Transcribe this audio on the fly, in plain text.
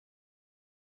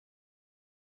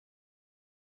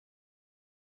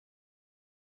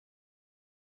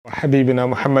حبيبنا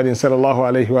محمد صلى الله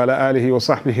عليه وعلى آله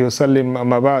وصحبه وسلم.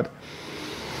 أما بعد،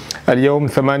 اليوم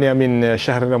 8 من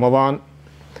شهر رمضان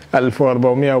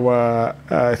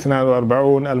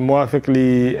 1442 الموافق ل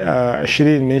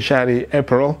 20 من شهر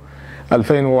أبريل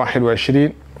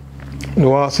 2021.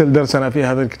 نواصل درسنا في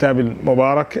هذا الكتاب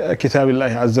المبارك، كتاب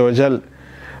الله عز وجل.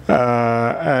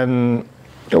 And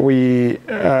we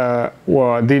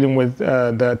were dealing with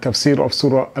the tafsir of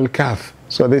Surah Al-Kahf.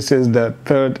 So this is the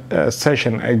third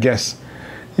session, I guess,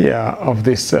 of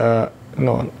this.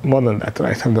 No, more than that,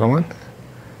 right, Abdurrahman?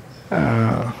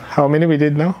 How many we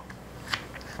did now?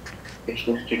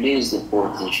 Today is the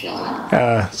fourth,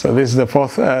 inshallah. So this is the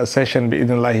fourth session,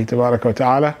 bi-idhnillahi tabaraka wa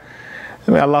ta'ala.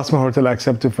 May Allah subhanahu wa ta'ala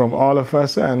accept it from all of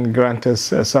us and grant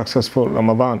us a successful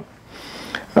Ramadan.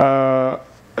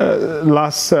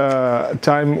 Last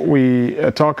time we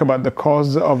talked about the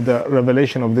cause of the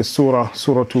revelation of this surah,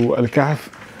 Surah Al-Kahf,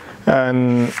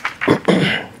 and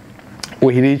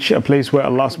we reached a place where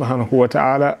Allah subhanahu wa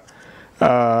ta'ala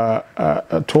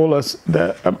told us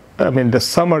the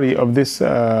summary of this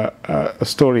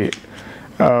story.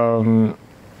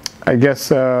 I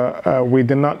guess we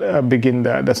did not begin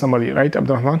the summary, right,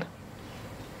 Abdurrahman?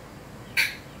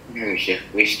 No, Sheikh.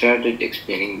 We started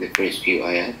explaining the first few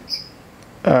ayats.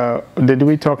 Did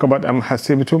we talk about أم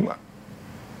حسبت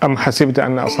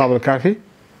أن أصحاب الكهف؟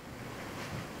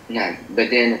 نعم،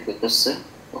 بدأنا في القصة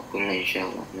وقلنا إن شاء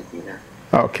الله نكملها.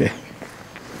 Okay.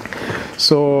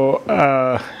 So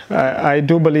I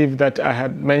do believe that I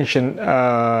had mentioned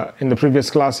in the previous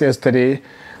class yesterday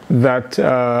that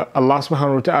Allah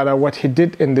subhanahu wa ta'ala, what He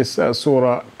did in this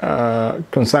surah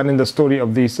concerning the story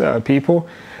of these people,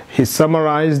 He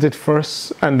summarized it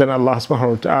first, and then Allah subhanahu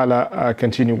wa ta'ala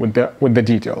continued with the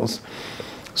details.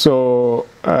 So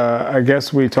I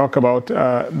guess we talk about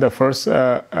the first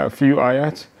few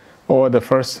ayat, or the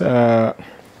first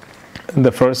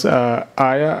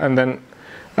ayah, and then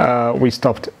we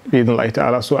stopped bi-idhnillahi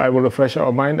ta'ala. So I will refresh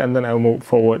our mind, and then I will move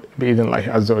forward bi-idhnillahi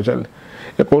azza wa jal.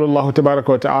 يقول الله تبارك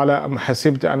وتعالى أم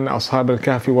حسبت أن أصحاب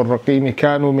الكهف والرقيم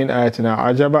كانوا من آياتنا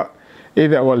عجبا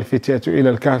إذ أوى الفتية إلى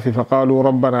الكهف فقالوا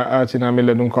ربنا آتنا من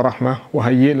لدنك رحمة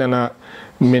وهيئ لنا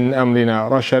من أمرنا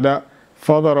رشدا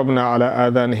فضربنا على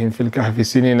آذانهم في الكهف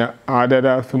سنين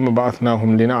عددا ثم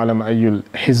بعثناهم لنعلم أي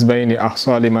الحزبين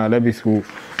أحصى لما لبثوا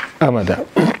أمدا.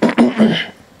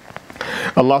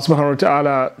 Allah subhanahu wa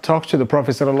ta'ala talked to the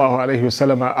Prophet sallallahu alayhi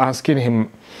wasallam, asking him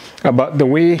about the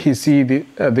way he see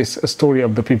this story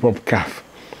of the people of Kahf.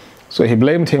 So he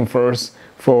blamed him first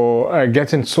for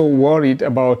getting so worried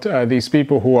about these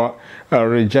people who are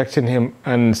rejecting him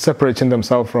and separating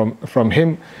themselves from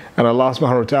him. And Allah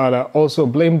subhanahu wa ta'ala also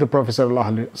blamed the Prophet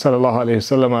sallallahu alayhi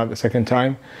wasallam the second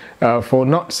time for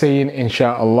not saying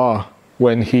insha'Allah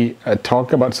when he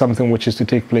talked about something which is to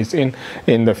take place in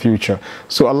the future.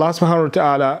 So Allah subhanahu wa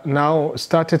ta'ala now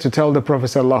started to tell the Prophet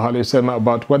sallallahu alayhi wasallam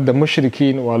about what the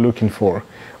mushrikeen were looking for,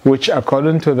 which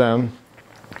according to them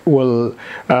will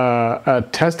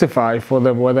testify for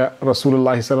them whether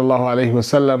Rasulullah sallallahu alayhi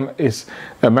wasallam is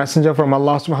a messenger from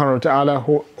Allah subhanahu wa ta'ala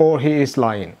or he is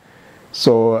lying.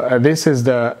 So this is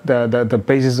the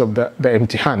basis of the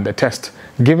imtihan, the test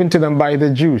given to them by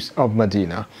the Jews of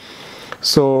Medina.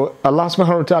 So Allah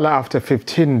subhanahu wa ta'ala, after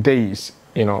 15 days,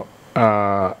 He gave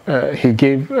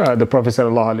the Prophet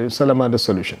sallallahu alayhi wasallam the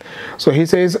solution. So he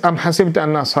says, "Am hasibta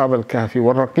anna ashab al-kahfi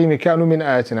wal-raqim kanu min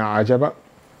ayatina ajaba."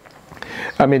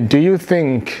 I mean, do you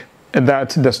think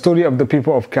that the story of the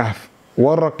people of Kahf,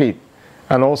 wal-raqim,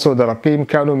 and also the raqim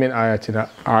kanu min ayatina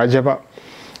ajaba,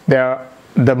 they are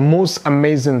the most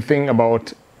amazing thing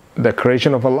about the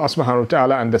creation of Allah subhanahu wa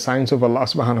ta'ala and the signs of Allah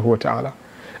subhanahu wa ta'ala?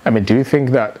 I mean, do you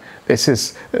think that this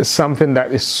is something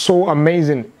that is so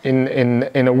amazing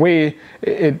in a way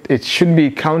it should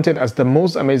be counted as the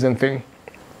most amazing thing?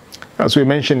 As we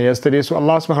mentioned yesterday, so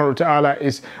Allah subhanahu wa ta'ala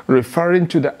is referring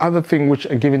to the other thing which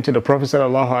are given to the Prophet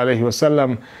sallallahu alayhi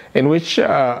wasallam, in which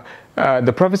the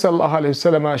Prophet sallallahu alayhi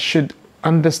wasallam should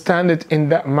understand it in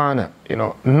that manner,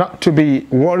 not to be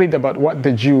worried about what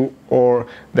the Jew or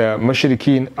the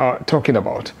mushrikeen are talking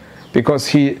about. Because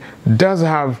he does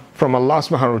have from Allah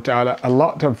subhanahu wa ta'ala a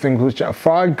lot of things which are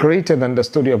far greater than the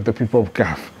story of the people of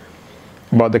Kahf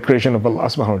about the creation of Allah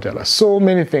subhanahu wa ta'ala. So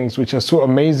many things which are so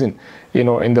amazing,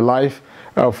 in the life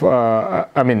of,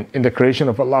 in the creation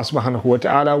of Allah subhanahu wa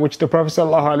ta'ala, which the Prophet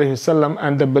sallallahu alayhi wasallam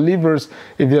and the believers,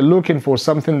 if they're looking for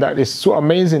something that is so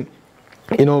amazing,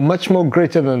 much more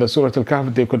greater than the Surah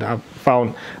Al-Kahf, they could have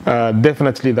found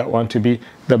definitely that one to be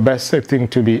the best thing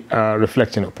to be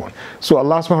reflecting upon. So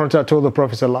Allah subhanahu wa ta'ala told the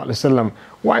Prophet sallallahu alaihi wasallam,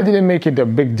 why did they make it a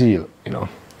big deal?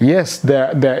 Yes,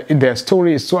 their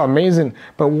story is so amazing,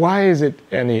 but why is it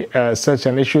such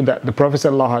an issue that the Prophet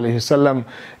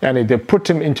ﷺ, they put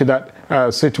him into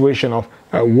that situation of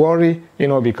worry,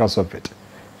 because of it.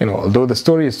 Although the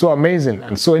story is so amazing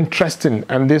and so interesting,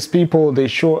 and these people, they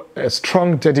show a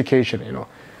strong dedication,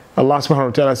 Allah subhanahu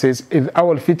wa ta'ala says, إِذْ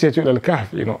أَوَى الْفِتْيَةُ إِلَى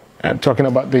الْكَهْفِ, talking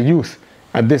about the youth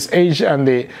at this age, and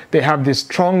they have this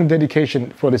strong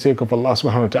dedication for the sake of Allah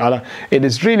subhanahu wa ta'ala. It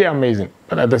is really amazing.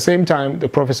 But at the same time, the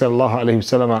Prophet sallallahu alaihi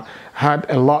wasallam had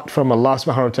a lot from Allah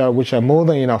subhanahu wa ta'ala which are more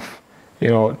than enough,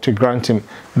 to grant him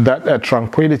that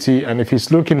tranquility. And if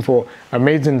he's looking for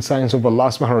amazing signs of Allah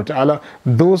subhanahu wa ta'ala,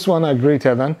 those one are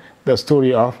greater than the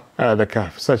story of the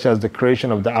Kahf, such as the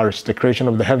creation of the Arsh, the creation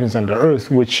of the heavens and the earth,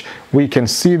 which we can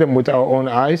see them with our own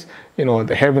eyes,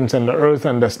 the heavens and the earth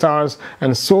and the stars,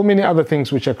 and so many other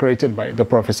things which are created by the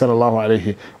Prophet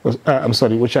sallallahu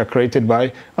alaihi, which are created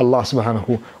by Allah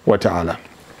subhanahu wa ta'ala.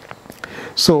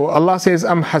 So Allah says,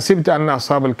 Am hasibta anna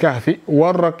ashab al-kahfi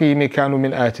wal-raqimi kanu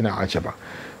min ayatina ajaba.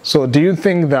 So do you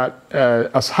think that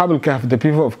ashab al-kahf, the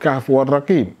people of Kahf,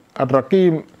 wal-raqim,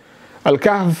 al-raqim,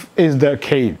 al-kahf is the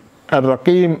cave.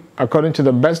 Al-raqim, according to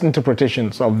the best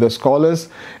interpretations of the scholars,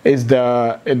 is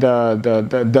the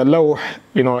lawh,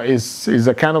 is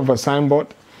a kind of a signboard,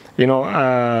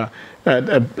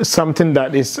 something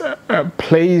that is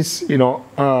placed,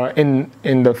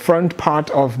 in the front part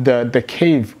of the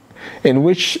cave, in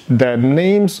which the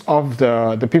names of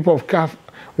the people of Kahf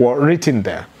were written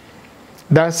there.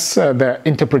 That's the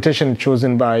interpretation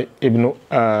chosen by Ibn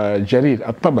Jarir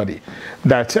al-Tabari,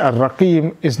 that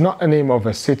Al-Raqim is not a name of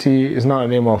a city, is not a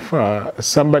name of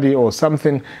somebody or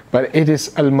something, but it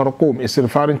is Al-Marqum. It's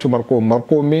referring to Marqum.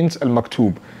 Marqum means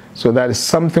Al-Maktub. So that is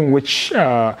something which,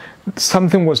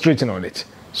 something was written on it.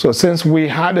 So since we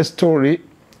had a story,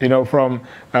 from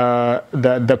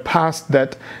the past,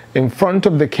 that in front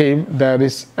of the cave there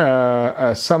is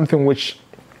something which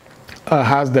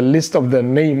has the list of the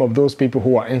name of those people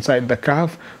who are inside the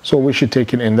Kahf, so we should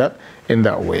take it in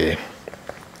that way.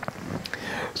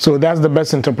 So that's the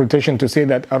best interpretation, to say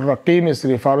that Ar-Raqim is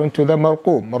referring to the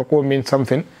Marqum. Marqum means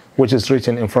something which is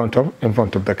written in front of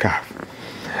the Kahf.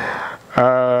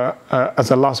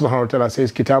 As Allah subhanahu wa ta'ala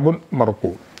says, Kitabun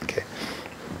Marqum. Okay.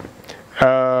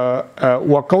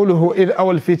 وقوله إذ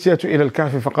أوى الفتية إلى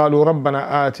الكهف فقالوا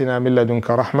ربنا آتنا من لدنك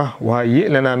رحمة وهيئ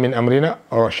لنا من أمرنا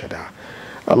رشدا.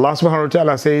 Allah subhanahu wa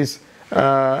ta'ala says,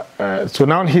 so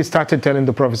now he started telling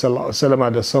the Prophet sallallahu alaihi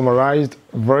wasallam the summarized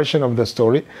version of the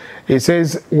story. He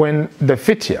says, when the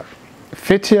fitya,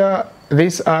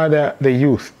 these are the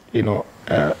youth, the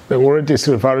word is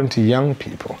referring to young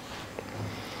people.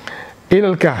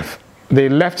 إلى الكهف, they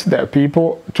left their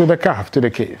people to the Kahf, to the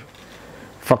cave.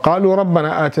 فقالوا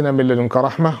ربنا آتنا من لدنك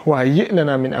رحمة وهيئ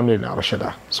لنا من أمرنا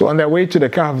رشدا. So on their way to the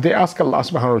Kahf, they ask Allah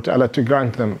subhanahu wa ta'ala to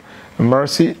grant them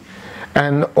mercy,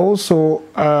 and also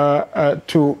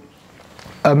to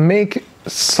make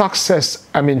success,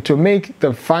 to make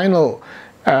the final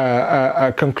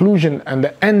conclusion and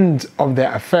the end of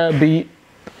their affair be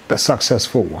the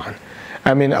successful one.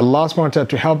 Allah subhanahu wa ta'ala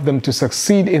to help them to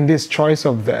succeed in this choice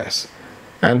of theirs,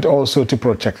 and also to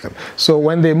protect them. So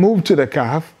when they move to the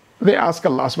Kahf, they ask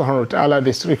Allah subhanahu wa ta'ala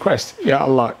this request: Ya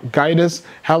Allah, guide us,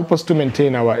 help us to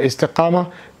maintain our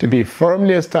istiqamah, to be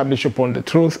firmly established upon the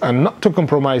truth and not to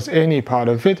compromise any part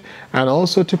of it, and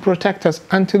also to protect us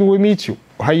until we meet you.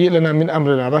 Hayyi lana min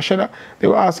amrina rashada. They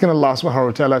were asking Allah subhanahu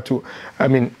wa ta'ala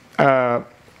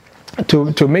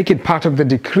to make it part of the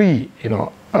decree,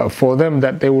 for them,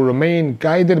 that they will remain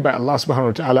guided by Allah subhanahu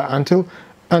wa ta'ala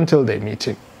until they meet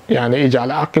him.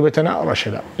 اجعل عاقبتنا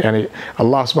رشدا.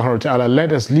 Allah subhanahu wa ta'ala,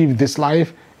 let us live this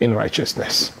life in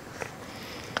righteousness.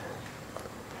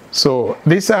 So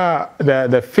these are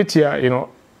the fitya,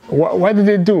 what did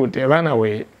they do? They ran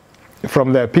away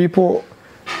from their people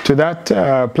to that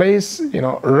place,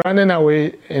 running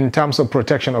away in terms of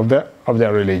protection of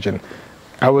their religion.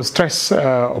 I will stress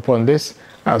upon this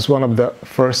as one of the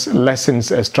first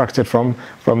lessons extracted from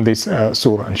this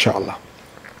surah, inshallah.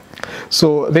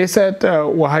 So they said,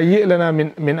 وَهَيِّئْ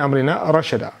لَنَا مِنْ أَمْرِنَا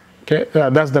رَشَدًا. Okay,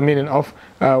 that's the meaning of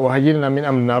وَهَيِّئْ لَنَا مِنْ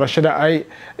أَمْرِنَا رَشَدًا, أي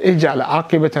اجعل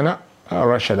عاقبتنا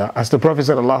رشدا. As the Prophet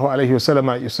sallallahu alaihi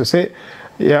wasallam used to say,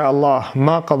 Ya Allah,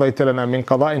 ma qadayta lana min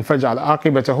qada'in faj'al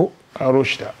aqibatahu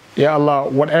rushda. Ya Allah,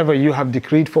 whatever you have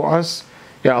decreed for us,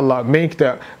 Ya Allah, make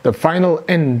the final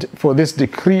end for this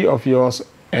decree of yours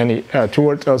and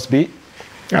towards us be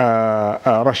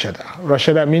rashada.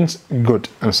 Rashada means good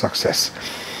and success.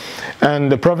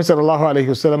 And the Prophet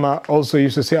ﷺ also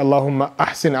used to say, Allahumma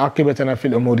ahsin aqibatana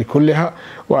fil umuri kulliha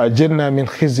wa ajirna min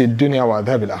khizyi dunya wa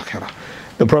adhab al-akhirah.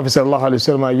 The Prophet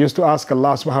ﷺ used to ask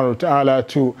Allah subhanahu wa ta'ala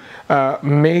to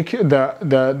make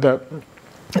the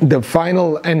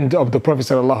final end of the Prophet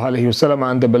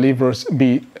ﷺ and the believers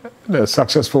be the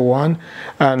successful one,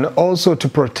 and also to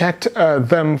protect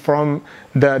them from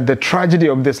the tragedy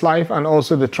of this life and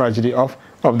also the tragedy of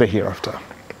the hereafter.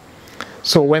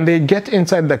 So when they get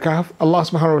inside the Kahf, Allah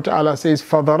subhanahu wa ta'ala says,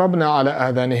 فَضَرَبْنَا عَلَىٰ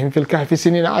آذَانِهِمْ فِي الْكَهْفِ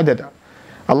سِنِينَ عَدَدًا.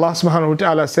 Allah subhanahu wa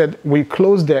ta'ala said, we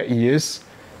closed their ears,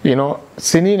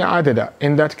 سِنِينَ عَدَدًا,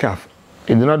 in that Kahf.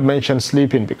 He did not mention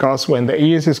sleeping, because when the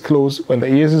ears is closed, when the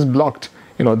ears is blocked,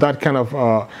 that kind of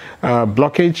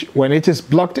blockage, when it is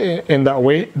blocked in that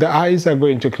way, the eyes are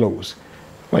going to close.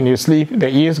 When you sleep, the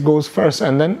ears goes first,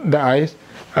 and then the eyes,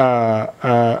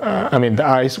 the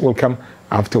eyes will come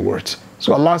afterwards.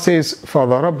 So Allah says,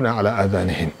 فَضَرَبْنَا عَلَىٰ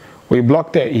أَذَانِهِمْ. We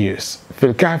blocked their ears.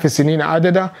 فِي الْكَهْفِ سِنِينَ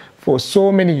عَدَدًا, for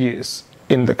so many years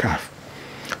in the Kahf.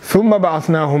 ثُمَّ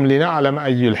بَعَثْنَاهُمْ لِنَعْلَمَ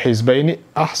أَيُّ الْحِزْبَيْنِ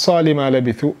أَحْصَىٰ لِمَا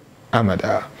لَبِثُوا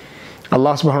أَمَدًا.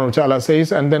 Allah subhanahu wa ta'ala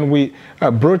says, and then we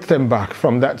brought them back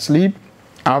from that sleep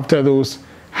after those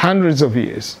hundreds of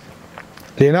years.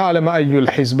 لِنَعْلَمَ أَيُّ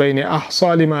الْحِزْبَيْنِ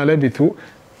أَحْصَىٰ لِمَا لَبِثُوا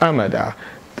أَمَدًا.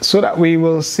 So that we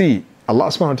will see. Allah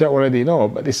subhanahu wa ta'ala already know,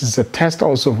 but this is a test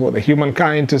also for the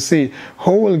humankind to see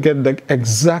who will get the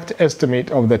exact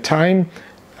estimate of the time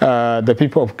the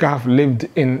people of Kahf lived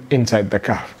inside the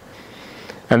Kahf.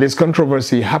 And this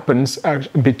controversy happens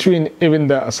between even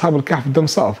the Ashab al-Kahf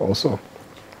themselves also.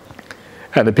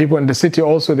 And the people in the city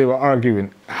also, they were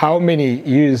arguing how many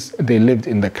years they lived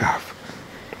in the Kahf.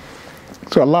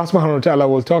 So Allah subhanahu wa ta'ala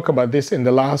will talk about this in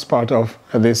the last part of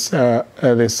this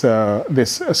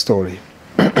story.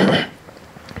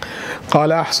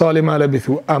 قال أحصى لما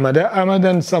لبثوا أمدا.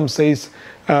 Amadan, some says,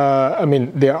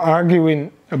 they are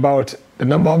arguing about the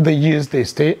number of the years they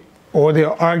stay, or they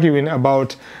are arguing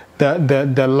about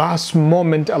the last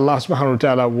moment Allah subhanahu wa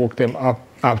ta'ala woke them up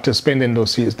after spending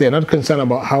those years. They are not concerned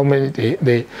about how many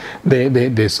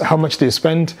how much they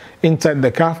spent inside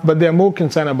the Kahf, but they are more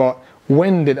concerned about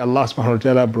when did Allah subhanahu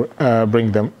wa ta'ala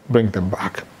bring them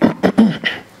back.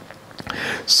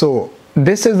 So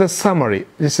this is the summary.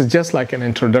 This is just like an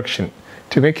introduction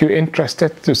to make you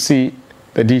interested to see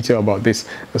the detail about this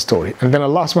story. And then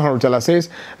Allah subhanahu wa ta'ala says,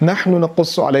 نَحْنُ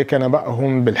نَقُصُّ عَلَيْكَ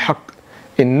نَبَأَهُمْ بِالْحَقِّ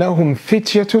إِنَّهُمْ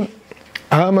فِتْيَةٌ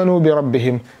آمَنُوا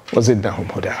بِرَبِّهِمْ وَزِدْنَاهُمْ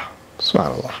هُدًى.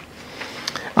 Subhanallah.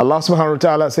 Allah subhanahu wa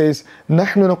ta'ala says,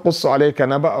 نَحْنُ نَقُصُّ عَلَيْكَ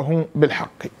نَبَأَهُمْ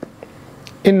بِالْحَقِّ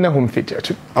إِنَّهُمْ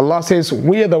فِتْيَةٌ. Allah says,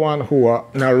 we are the one who are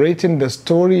narrating the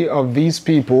story of these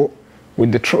people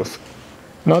with the truth,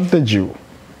 not the Jew.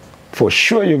 For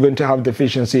sure you're going to have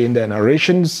deficiency in the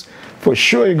narrations. For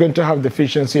sure you're going to have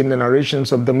deficiency in the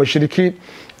narrations of the mushrikeen.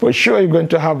 For sure you're going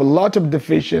to have a lot of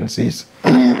deficiencies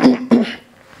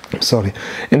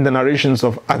in the narrations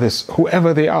of others,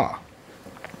 whoever they are.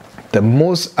 The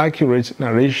most accurate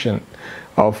narration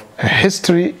of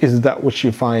history is that which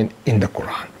you find in the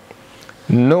Quran.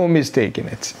 No mistake in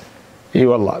it.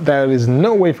 Allah, there is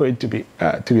no way for it to be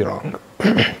wrong.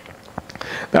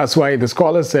 That's why the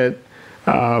scholar said,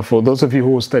 for those of you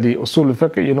who study Usul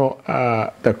al-Fiqh,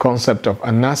 the concept of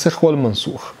an-nasikh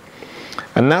wal-mansukh.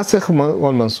 An-nasikh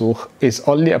wal-mansukh is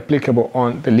only applicable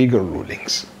on the legal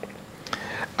rulings.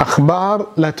 Akhbar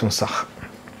la tunsakh.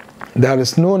 There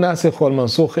is no nasikh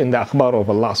wal-mansukh in the akhbar of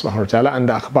Allah subhanahu wa ta'ala and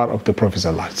the akhbar of the Prophet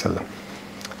sallallahu alaihi wasallam.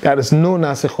 There is no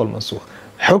nasikh wal-mansukh.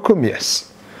 Hukum,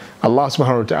 yes. Allah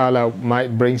subhanahu wa ta'ala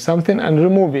might bring something and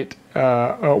remove it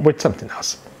with something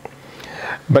else.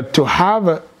 But to have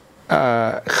a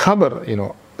khabar,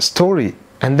 story,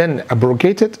 and then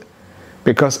abrogate it,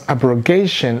 because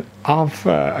abrogation of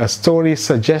a story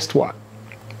suggests what?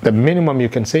 The minimum you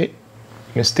can say,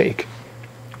 mistake.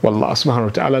 Wallah subhanahu wa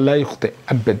ta'ala la yukhti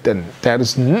abadan. There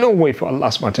is no way for Allah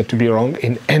subhanahu wa ta'ala to be wrong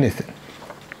in anything.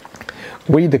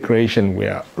 We, the creation, we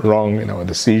are wrong in our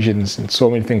decisions and so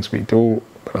many things we do,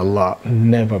 but Allah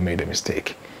never made a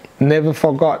mistake, never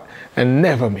forgot, and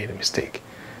never made a mistake.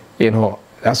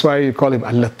 That's why you call him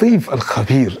Al-Latif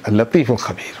Al-Khabir. Al-Latif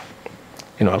Al-Khabir.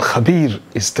 Al-Khabir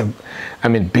is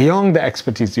beyond the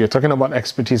expertise. You're talking about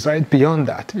expertise, right? Beyond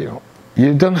that,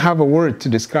 You don't have a word to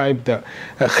describe the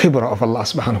khibra of Allah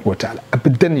subhanahu wa ta'ala.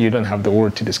 But then you don't have the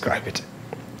word to describe it.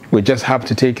 We just have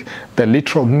to take the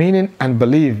literal meaning and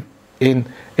believe in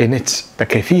it. The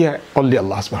kayfiyah, only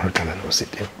Allah subhanahu wa ta'ala knows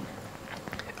it.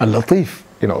 Al-Latif.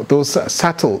 Those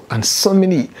subtle and so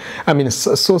many,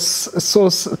 so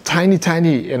tiny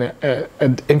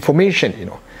information,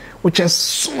 which is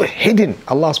so hidden.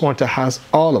 Allah subhanahu wa ta'ala has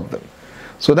all of them.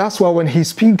 So that's why when He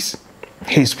speaks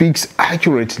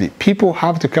accurately. People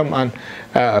have to come and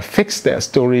fix their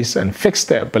stories and fix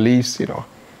their beliefs,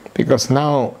 because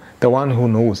now the one who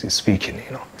knows is speaking,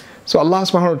 So Allah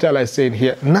subhanahu wa ta'ala is saying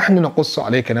here, نَحْنُ نَقُصُّ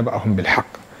عَلَيْكَ نَبَأَهُمْ بِالْحَقِّ.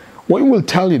 We will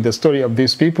tell you the story of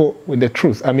these people with the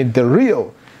truth. I mean, the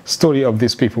real story of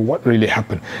these people, what really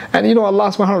happened. And you know, Allah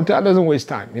subhanahu wa ta'ala doesn't waste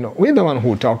time. You know, we're the one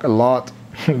who talk a lot,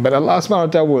 but Allah subhanahu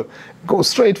wa ta'ala will go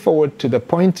straight forward to the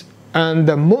point. And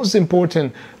the most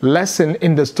important lesson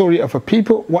in the story of a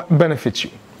people, what benefits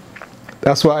you.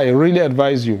 That's why I really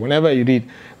advise you, whenever you read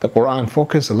the Quran,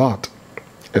 focus a lot,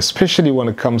 especially when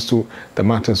it comes to the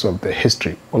matters of the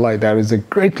history. Wallahi, there is a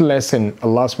great lesson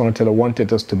Allah subhanahu wa ta'ala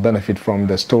wanted us to benefit from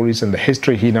the stories and the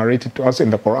history He narrated to us in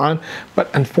the Quran. But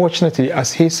unfortunately,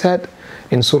 as He said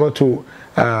in Surah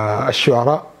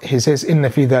Ash-Shu'ara, He says, إِنَّ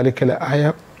فِي ذَلِكَ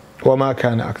لَآيَةً وَمَا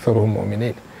كَانَ أَكْثَرُهُم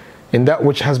مُؤْمِنِينَ. In that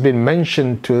which has been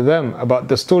mentioned to them about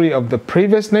the story of the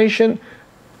previous nation,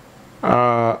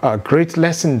 are great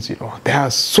lessons. You know, there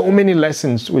are so many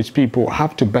lessons which people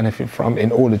have to benefit from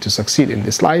in order to succeed in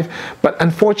this life. But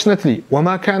unfortunately,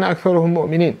 وَمَا كَانَ أَكْثَرُهُم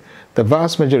مُؤْمِنِينَ, the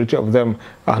vast majority of them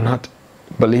are not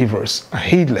believers, are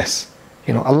heedless.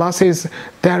 You know, Allah says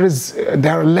there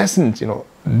are lessons. You know,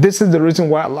 this is the reason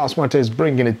why Allah subhanahu wa ta'ala is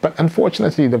bringing it. But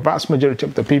unfortunately, the vast majority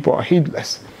of the people are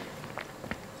heedless.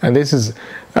 And this is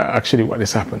actually what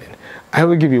is happening. I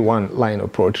will give you one line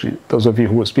of poetry. Those of you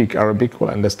who speak Arabic will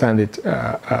understand it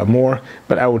more,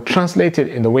 but I will translate it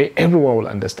in the way everyone will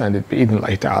understand it,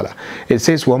 bi'idhnillahi ta'ala. It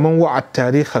says, وَمَنْ وَعَى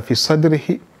التَّارِيخَ فِي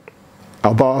صَدْرِهِ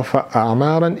أَضَافَ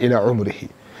أَعْمَارًا إِلَى عُمْرِهِ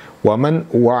وَمَنْ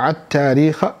وَعَى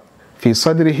التَّارِيخَ فِي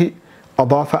صَدْرِهِ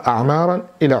أَضَافَ أَعْمَارًا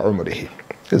إِلَى عُمْرِهِ.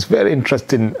 It's a very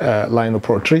interesting line of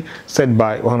poetry said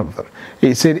by one of them.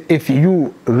 He said, if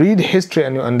you read history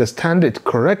and you understand it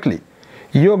correctly,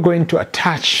 you're going to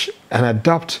attach and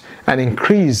adopt and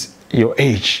increase your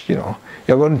age. You know,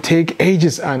 you're going to take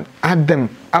ages and add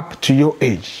them up to your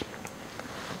age.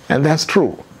 And that's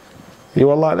true.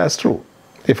 Allah, that's true.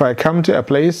 If I come to a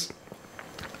place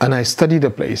and I study the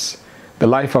place, the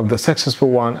life of the successful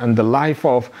one and the life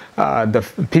of the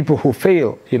people who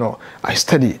fail, you know, I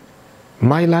study,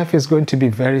 my life is going to be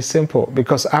very simple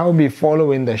because I will be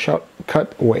following the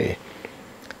shortcut way.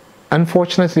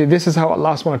 Unfortunately, this is how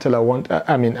Allah subhanahu wa ta'ala wants.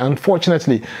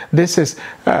 Unfortunately, this is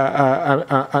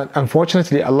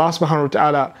unfortunately Allah subhanahu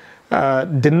wa ta'ala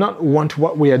did not want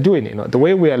what we are doing. You know, the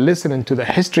way we are listening to the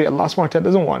history, Allah subhanahu wa ta'ala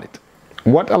doesn't want it.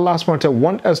 What Allah subhanahu wa ta'ala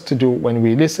wants us to do when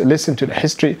we listen to the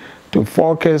history, to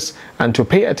focus and to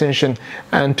pay attention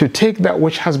and to take that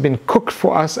which has been cooked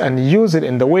for us and use it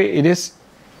in the way it is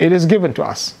given to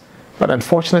us. But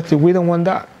unfortunately, we don't want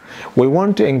that. We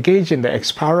want to engage in the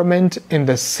experiment in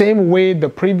the same way the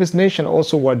previous nation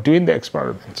also were doing the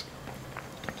experiment.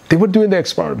 They were doing the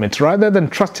experiment rather than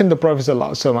trusting the Prophet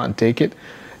ﷺ and take it.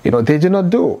 You know, they did not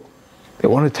do. They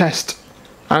want to test.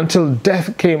 Until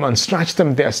death came and snatched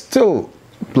them, they are still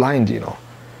blind, you know.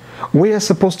 We are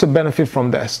supposed to benefit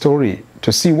from their story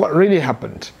to see what really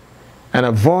happened and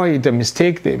avoid the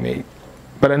mistake they made.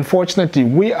 But unfortunately,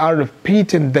 we are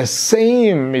repeating the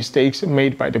same mistakes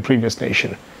made by the previous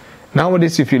nation.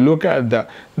 Nowadays, if you look at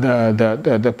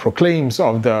the proclaims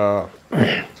of the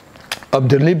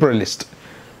liberalist,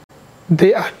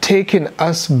 they are taking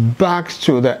us back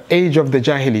to the age of the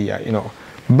Jahiliyyah, you know,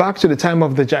 back to the time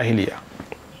of the Jahiliyyah.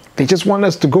 They just want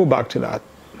us to go back to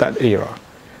that era.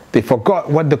 They forgot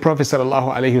what the Prophet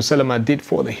ﷺ did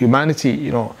for the humanity,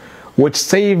 you know, which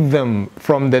saved them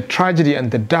from the tragedy and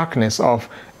the darkness of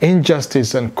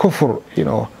injustice and kufr, you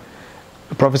know.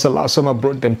 The Prophet ﷺ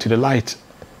brought them to the light.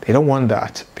 They don't want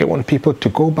that. They want people to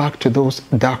go back to those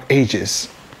dark ages.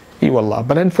 Wallah.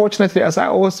 But unfortunately, as I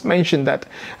always mention that,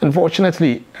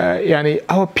 unfortunately,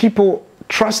 our people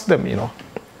trust them, you know.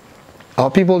 Our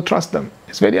people trust them.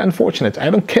 It's very unfortunate. I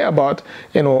don't care about,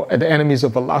 you know, the enemies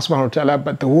of Allah subhanahu wa ta'ala,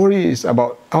 but the worry is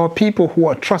about our people who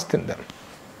are trusting them.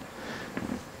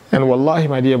 And wallahi,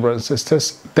 my dear brothers and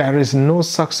sisters, there is no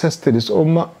success to this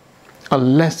ummah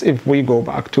unless if we go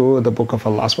back to the book of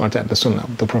Allah subhanahu wa ta'ala, the sunnah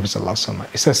of the Prophet sallallahu alaihi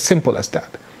wasallam. It's as simple as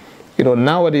that. You know,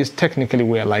 nowadays, technically,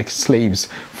 we are like slaves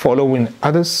following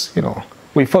others, you know.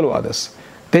 We follow others.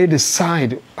 They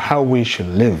decide how we should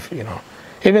live, you know.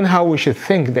 Even how we should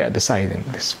think, they are deciding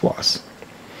this for us.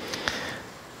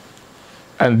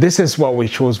 And this is what we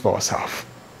chose for ourselves.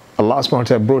 Allah subhanahu wa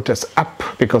ta'ala brought us up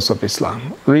because of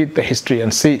Islam. Read the history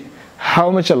and see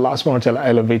how much Allah subhanahu wa ta'ala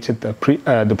elevated the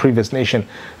previous nation.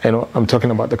 You know, I'm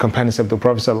talking about the companions of the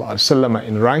Prophet sallallahu alaihi wasallam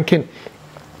in ranking.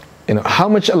 You know, how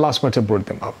much Allah subhanahu wa ta'ala brought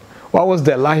them up. What was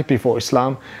their life before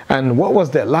Islam and what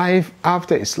was their life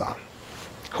after Islam?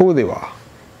 Who they were.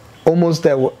 Almost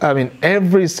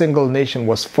every single nation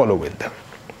was following them.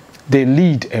 They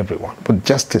lead everyone with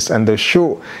justice and they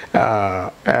show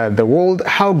the world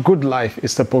how good life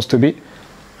is supposed to be.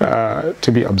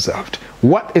 to be observed.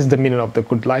 What is the meaning of the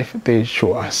good life? They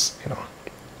show us,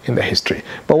 in the history.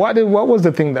 But what was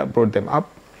the thing that brought them up?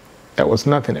 There was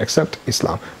nothing except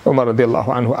Islam. Umar radiallahu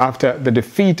anhu, after the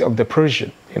defeat of the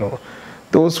Persian,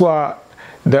 those were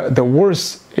the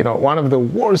worst, one of the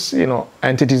worst,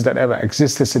 entities that ever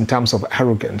existed in terms of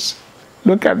arrogance.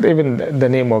 Look at even the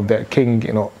name of the king,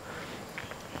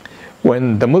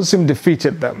 when the Muslim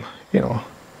defeated them,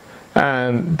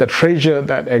 and the treasure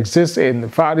that exists in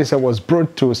Farisa was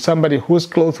brought to somebody whose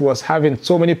clothes was having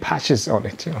so many patches on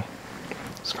it,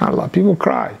 SubhanAllah, people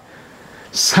cry.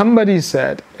 Somebody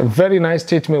said a very nice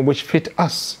statement which fit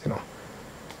us,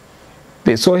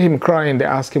 They saw him crying, they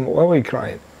asked him, why were you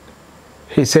crying?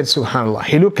 He said, SubhanAllah,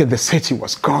 he looked at the city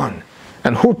was gone.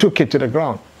 And who took it to the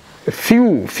ground? A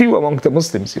few among the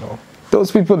Muslims,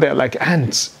 Those people, they're like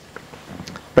ants.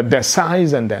 But their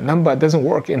size and their number doesn't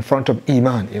work in front of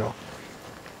Iman,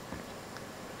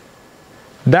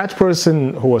 That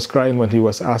person who was crying, when he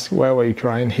was asked, why were you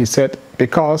crying? He said,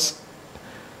 because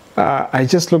I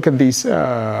just look at these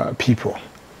people.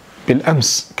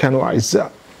 Bil-ams kanu aizza.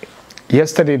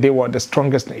 Yesterday they were the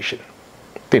strongest nation.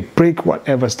 They break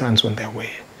whatever stands on their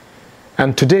way.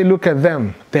 And today look at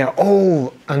them. They are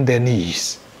all on their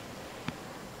knees.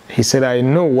 He said, I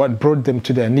know what brought them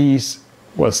to their knees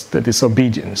was the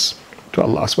disobedience to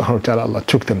Allah subhanahu wa ta'ala. Allah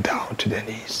took them down to their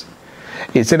knees.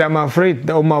 He said, I'm afraid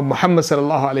the Ummah of Muhammad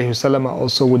sallallahu alayhi wasallam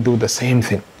also would do the same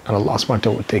thing, and Allah subhanahu wa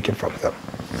ta'ala would take it from them.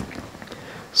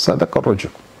 Sadaqa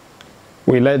Rajul.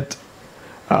 We led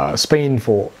Spain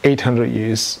for 800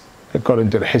 years, according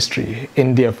to the history.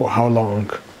 India for how long?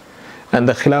 And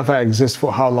the Khilafah exists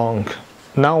for how long?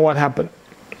 Now what happened?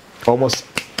 Almost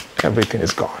everything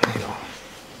is gone,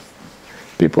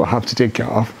 People have to take care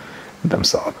of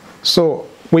themselves. So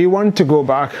we want to go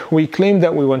back. We claim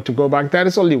that we want to go back. That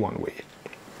is only one way.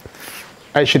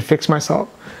 I should fix myself.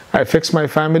 I fix my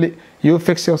family. You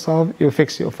fix yourself. You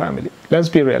fix your family. Let's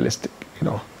be realistic,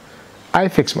 I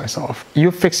fix myself.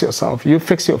 You fix yourself. You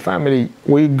fix your family.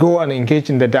 We go and engage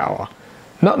in the da'wah.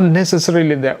 Not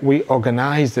necessarily that we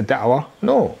organize the da'wah.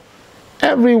 No.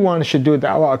 Everyone should do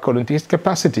da'wah according to his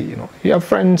capacity, You have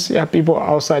friends, you have people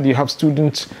outside, you have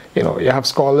students, you have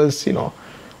scholars,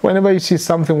 Whenever you see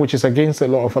something which is against the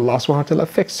law of Allah subhanahu wa ta'ala,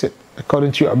 fix it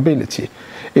according to your ability.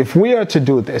 If we are to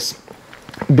do this,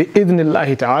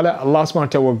 bi-idhnillahi ta'ala, Allah subhanahu wa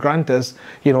ta'ala will grant us,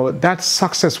 that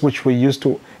success which we used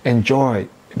to enjoy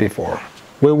before.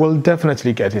 We will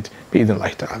definitely get it,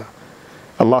 bi-idhnillahi ta'ala.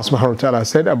 Allah subhanahu wa ta'ala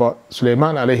said about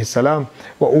Sulaiman alayhi salam,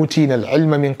 وَأُوتِينَ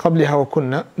الْعِلْمَ مِنْ قَبْلِهَا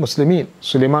وَكُنَّا مُسْلِمِينَ.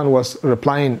 Sulaiman was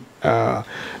replying,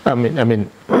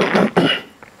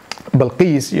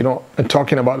 Balqis,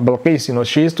 talking about Balqis,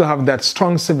 she used to have that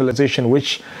strong civilization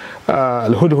which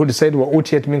Al-Hudhud said,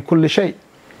 وَأُوتِيَتْ مِنْ كُلِّ شَيْءٍ.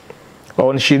 But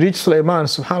when she reached Sulaiman,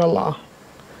 subhanallah,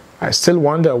 I still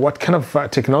wonder what kind of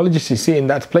technology she see in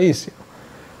that place.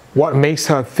 What makes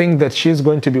her think that she's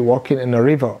going to be walking in a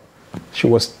river? She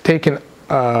was taken,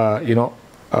 trying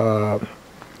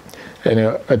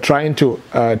to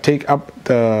take up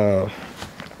the,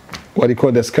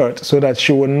 the skirt so that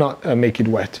she would not make it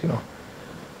wet,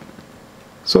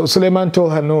 So Sulaiman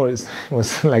told her, no, it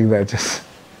was like that, just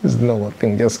it's a normal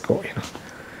thing, just go,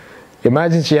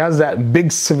 Imagine she has that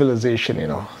big civilization,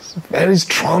 very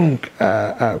strong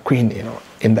queen,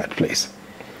 in that place.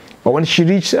 But when she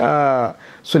reached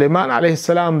Sulaiman alayhi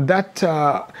salam,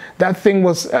 that thing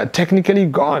was technically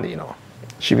gone,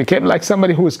 She became like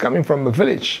somebody who is coming from a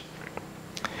village.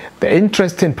 The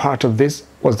interesting part of this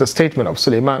was the statement of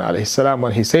Sulaiman alayhi salam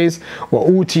when he says,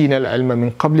 وَأُوتِينَ الْعِلْمَ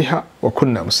مِنْ قَبْلِهَا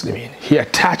وَكُنَّا مُسْلِمِينَ. He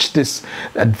attached this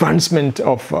advancement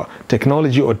of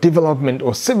technology or development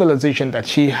or civilization that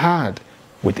she had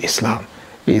with Islam.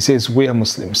 He says, we are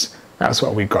Muslims. That's why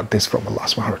we got this from Allah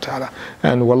subhanahu wa ta'ala.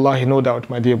 And wallahi, no doubt,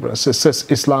 my dear brothers and sisters,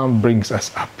 Islam brings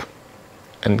us up.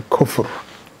 And kufr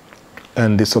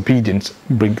and disobedience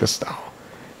bring us down.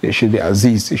 You should be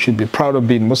aziz, you should be proud of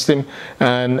being Muslim,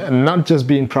 and not just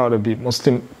being proud of being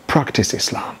Muslim, practice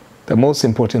Islam. The most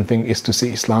important thing is to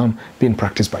see Islam being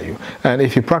practiced by you. And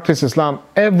if you practice Islam,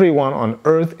 everyone on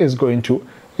earth is going to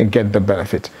get the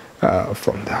benefit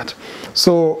from that.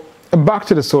 So back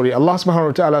to the story. Allah subhanahu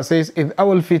wa ta'ala says, إِذْ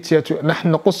أَوَى الْفِتْيَةُ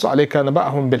نَحْنُ نَقُصُّ عَلَيْكَ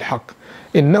نَبَأَهُمْ بِالْحَقِّ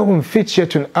إِنَّهُمْ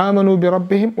فِتْيَةٌ آمَنُوا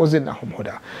بِرَبِّهِمْ وَزِدْنَاهُمْ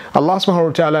هُدًى. Allah subhanahu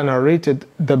wa ta'ala narrated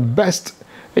the best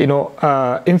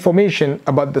information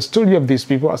about the story of these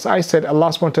people. As I said, Allah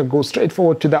subhanahu wa ta'ala goes straight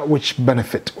forward to that which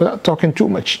benefit without talking too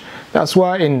much. That's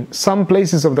why in some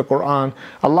places of the Quran,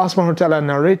 Allah subhanahu wa ta'ala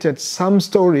narrated some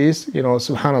stories,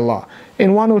 subhanallah,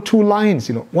 in 1 or 2 lines,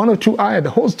 1 or 2 ayah,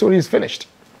 the whole story is finished.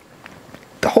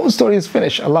 The whole story is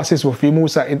finished. Allah says, وَفِي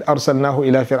مُوسَى إِذْ أَرْسَلْنَاهُ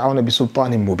إِلَى فِرْعَوْنَ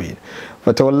بِسُلْطَانٍ مُبِينٍ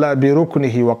فَتَوَلَّى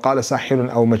بِرُكْنِهِ وَقَالَ سَاحِرٌ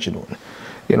أَوْ مَجْنُونٌ.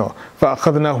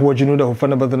 فَأَخَذْنَاهُ وَجُنُودَهُ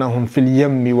فَنَبَذْنَاهُمْ فِي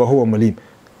الْيَمِّ وَهُوَ مُلِيمٌ.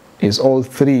 Is all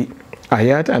 3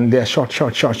 ayat, and they are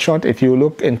short. If you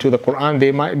look into the Quran,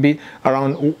 they might be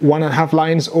around 1.5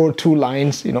 lines or 2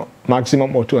 lines,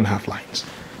 maximum, or 2.5 lines.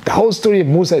 The whole story of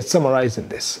Musa is summarized in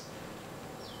this,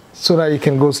 so that you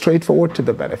can go straight forward to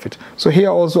the benefit. So here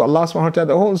also Allah subhanahu wa ta'ala,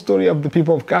 the whole story of the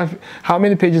people of Kahf, how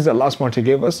many pages Allah subhanahu wa ta'ala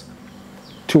gave us?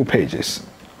 2 pages.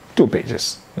 2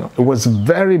 pages. It was a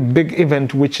very big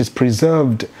event which is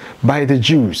preserved by the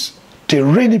Jews. They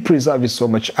really preserve it so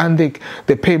much, and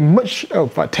they pay much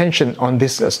of attention on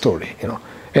this story.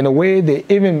 In a way, they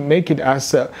even make it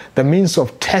as the means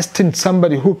of testing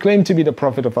somebody who claimed to be the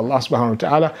Prophet of Allah subhanahu wa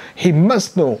ta'ala. He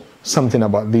must know something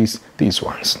about these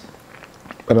ones.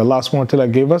 But Allah subhanahu wa ta'ala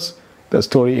gave us the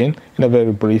story in a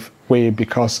very brief way,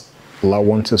 because Allah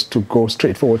wants us to go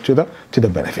straight forward to the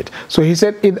benefit. So He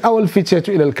said, إِذْ أَوَى الْفِتْيَةُ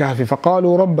إِلَى الْكَهْفِ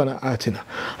فَقَالُوا رَبَّنَا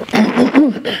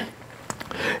آتِنَا.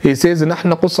 He says,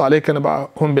 نَحْنَ قُصَّ عَلَيْكَ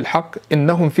نَبَأَهُمْ بِالْحَقِّ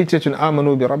إِنَّهُمْ فِتْيَةٌ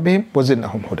آمَنُوا بِرَبِّهِمْ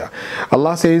وَزِدْنَاهُمْ هُدًى.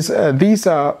 Allah says,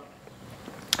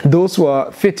 those who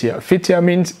are fitya. Fitya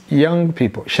means young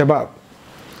people, shabab.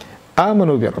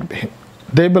 آمَنُوا بِرَبِّهِمْ.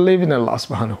 They believe in Allah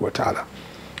subhanahu wa ta'ala.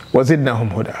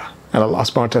 وَزِدْنَاهُمْ هُدًى. And Allah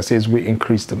subhanahu wa ta'ala says, we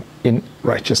increase them in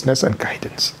righteousness and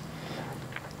guidance.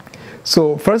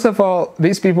 So first of all,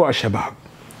 these people are shabab.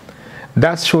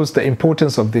 That shows the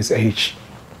importance of this age.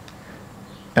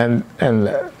 And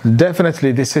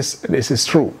definitely this is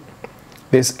true.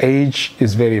 This age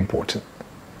is very important.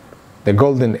 The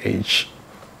golden age,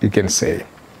 you can say.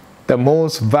 The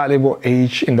most valuable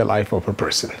age in the life of a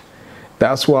person.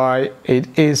 That's why it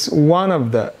is one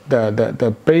of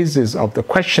the bases of the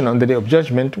question on the Day of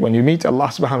Judgment. When you meet Allah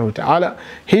subhanahu wa ta'ala,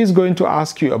 He's going to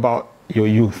ask you about your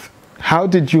youth. How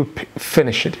did you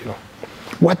finish it?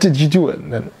 What did you do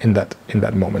in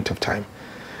that moment of time?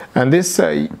 And this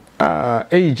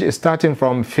age is starting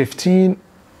from 15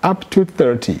 up to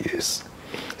 30 years.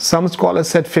 Some scholars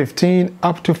said 15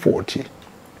 up to 40.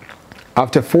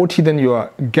 After 40, then you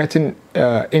are getting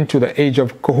into the age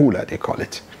of Kuhula, they call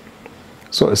it.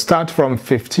 So start from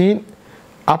 15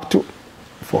 up to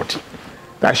 40.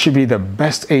 That should be the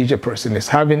best age a person is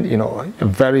having,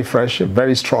 very fresh,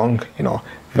 very strong,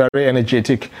 very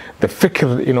energetic. The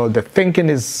fikr, the thinking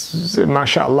is,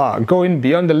 mashallah, going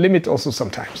beyond the limit also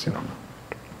sometimes,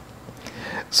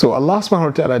 So Allah subhanahu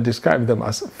wa ta'ala described them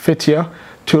as fitya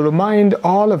to remind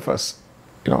all of us,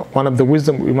 one of the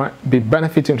wisdom we might be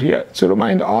benefiting here, to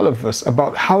remind all of us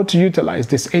about how to utilize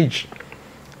this age.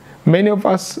 Many of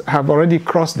us have already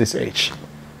crossed this age,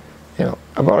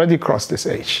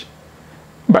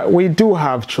 But we do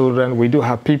have children, we do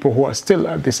have people who are still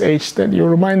at this age, that you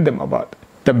remind them about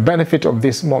the benefit of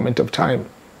this moment of time,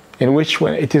 in which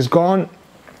when it is gone,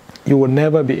 you will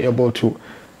never be able to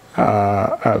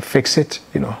fix it.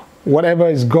 Whatever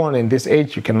is gone in this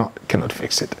age, you cannot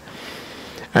fix it.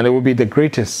 And it will be the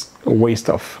greatest waste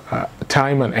of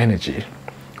time and energy,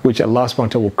 which Allah subhanahu wa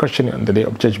ta'ala will question you on the Day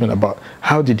of Judgment about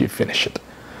how did you finish it.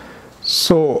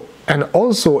 So, and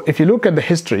also, if you look at the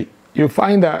history, you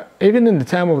find that even in the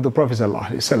time of the Prophet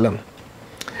ﷺ,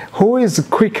 who is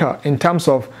quicker in terms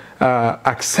of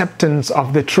acceptance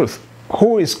of the truth?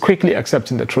 Who is quickly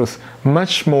accepting the truth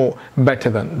much more better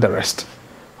than the rest?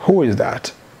 Who is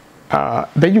that?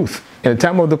 The youth. In the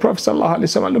time of the Prophet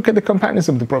ﷺ, look at the companions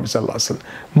of the Prophet ﷺ.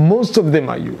 Most of them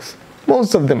are youth.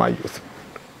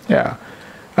 Yeah.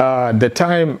 The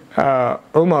time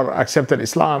Umar accepted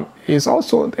Islam is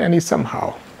also, and he's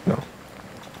somehow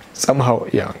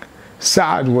young.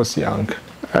 Sa'ad was young.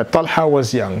 Talha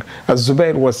was young.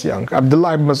 Az-Zubayr was young.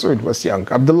 Abdullah ibn Mas'ud was young.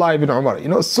 Abdullah ibn Umar.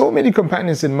 So many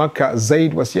companions in Makkah.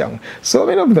 Zayd was young. So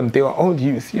many of them, they were all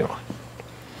youth. You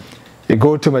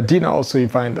go to Medina also, you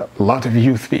find a lot of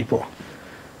youth people.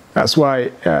 That's why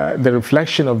the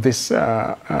reflection of this,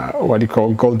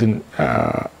 golden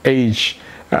age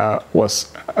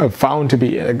was found to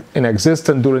be in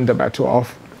existence during the Battle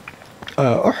of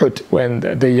Uhud, when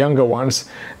the younger ones,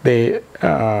 they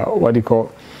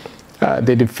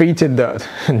defeated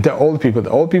the old people. The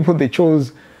old people, they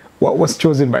chose what was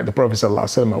chosen by the Prophet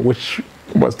ﷺ, which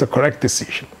was the correct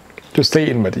decision, to stay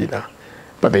in Medina.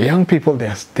 But the young people,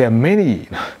 there are many,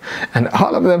 and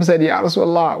all of them said, Ya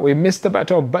Rasulullah, we missed the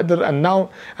Battle of Badr, and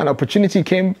now an opportunity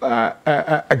came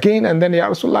again, and then Ya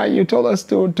Rasulullah, you told us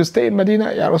to stay in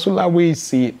Medina. Ya Rasulullah, we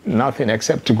see nothing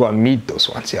except to go and meet those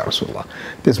ones, Ya Rasulullah.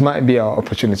 This might be our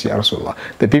opportunity, Ya Rasulullah.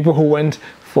 The people who went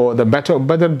for the Battle of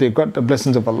Badr, they got the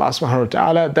blessings of Allah subhanahu wa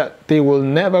ta'ala, that they will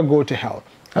never go to hell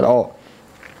at all.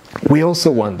 We also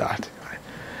want that.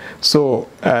 So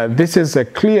this is a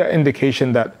clear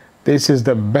indication that this is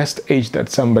the best age that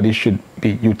somebody should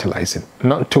be utilizing,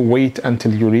 not to wait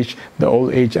until you reach the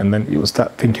old age and then you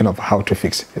start thinking of how to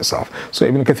fix yourself. So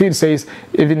Ibn Kathir says,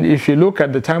 even if you look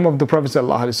at the time of the Prophet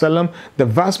ﷺ, the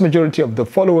vast majority of the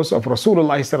followers of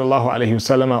Rasulullah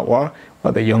ﷺ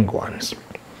were the young ones.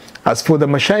 As for the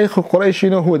Mashayikh of Quraysh,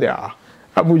 you know who they are.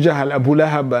 Abu Jahl, Abu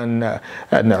Lahab,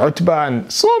 and Utbah, and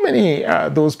so many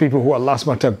those people who Allah subhanahu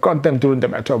wa ta'ala got them during the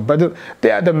matter of Badr.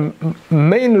 They are the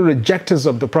main rejectors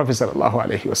of the Prophet sallallahu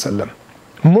alaihi wasallam.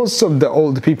 Most of the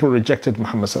old people rejected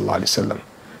Muhammad sallallahu alaihi wasallam.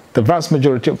 The vast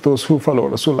majority of those who follow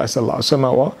Rasulullah sallallahu alaihi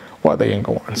wasallam were the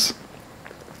younger ones.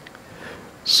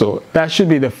 So that should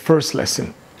be the first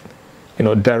lesson,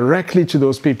 directly to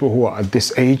those people who are at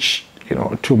this age,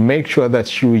 to make sure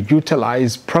that you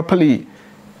utilize properly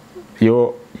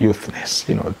your youthness.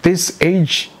 This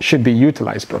age should be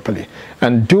utilized properly.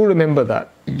 And do remember that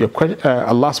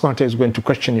Allah subhanahu wa ta'ala is going to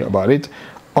question you about it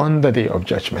on the day of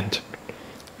judgment.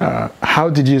 How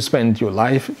did you spend your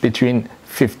life between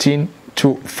 15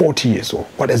 to 40 years old?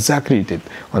 What exactly you did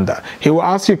on that? He will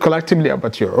ask you collectively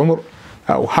about your umr.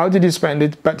 How did you spend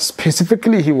it? But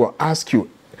specifically, he will ask you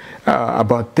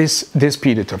about this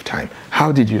period of time.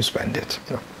 How did you spend it?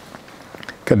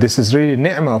 This is really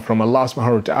ni'mah from Allah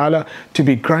subhanahu wa ta'ala to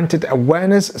be granted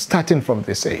awareness starting from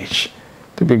this age.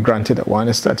 To be granted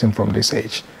awareness starting from this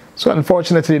age. So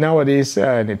unfortunately nowadays,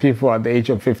 the people at the age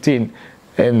of 15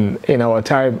 in our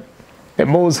time, the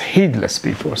most heedless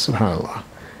people, subhanAllah.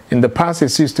 In the past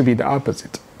it used to be the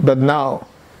opposite. But now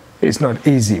it's not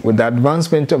easy. With the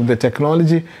advancement of the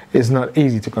technology, it's not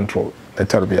easy to control the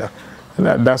tarbiyah.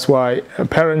 That's why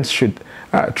parents should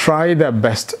try their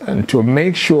best and to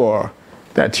make sure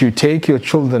that you take your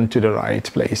children to the right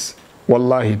place.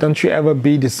 Wallahi, don't you ever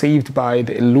be deceived by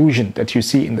the illusion that you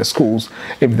see in the schools.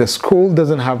 If the school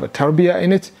doesn't have a tarbiyah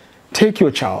in it, take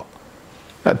your child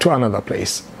to another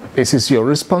place. This is your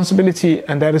responsibility,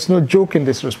 and there is no joke in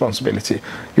this responsibility.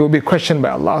 You will be questioned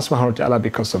by Allah subhanahu wa ta'ala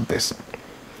because of this.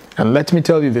 And let me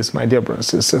tell you this, my dear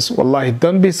brothers and sisters, wallahi,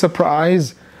 don't be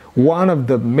surprised. One of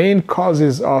the main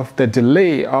causes of the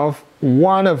delay of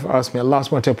one of us, may Allah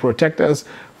subhanahu wa ta'ala protect us,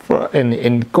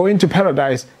 in going to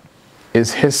paradise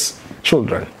is his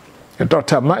children. Your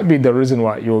daughter might be the reason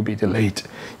why you will be delayed.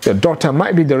 Your daughter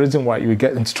might be the reason why you will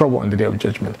get into trouble on the day of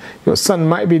judgment. Your son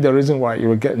might be the reason why you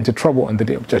will get into trouble on the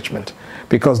day of judgment.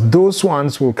 Because those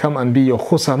ones will come and be your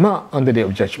khusama on the day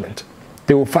of judgment.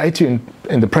 They will fight you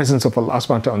in the presence of Allah subhanahu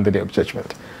wa ta'ala on the day of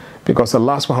judgment. Because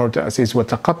Allah subhanahu wa ta'ala says,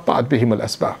 وَتَقَطَّعَتْ بِهِمُ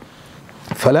الْأَسْبَابِ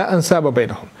فَلَا أَنْسَابَ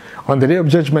بَيْنَهُم. On the day of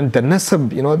judgment, the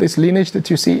nasab, this lineage that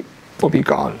you see, will be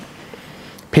gone.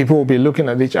 People will be looking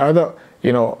at each other,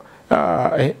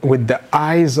 with the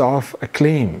eyes of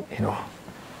acclaim.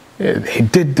 He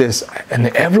did this, and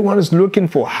everyone is looking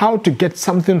for how to get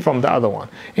something from the other one,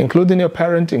 including your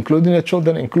parent, including your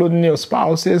children, including your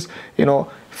spouses,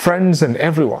 friends, and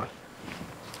everyone.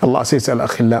 Allah says,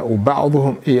 "Al-akhillau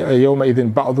ba'dhuhum yawma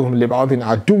idhin ba'dhuhum li ba'dhin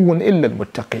aduwwun illa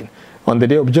al-muttaqin." On the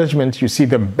day of judgment, you see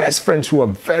the best friends who are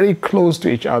very close to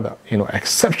each other,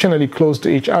 exceptionally close to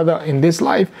each other in this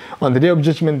life. On the day of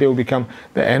judgment, they will become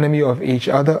the enemy of each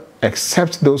other,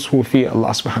 except those who fear Allah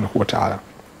subhanahu wa ta'ala.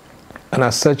 And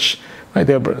as such, my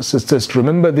dear brothers and sisters,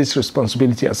 remember this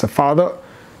responsibility as a father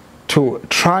to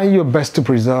try your best to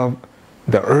preserve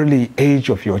the early age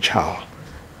of your child.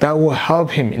 That will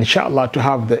help him, inshallah, to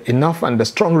have the enough and the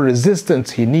strong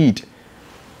resistance he needs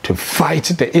to fight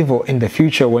the evil in the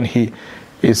future when he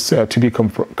is to be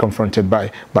confronted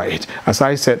by it. As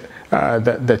I said,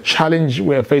 the challenge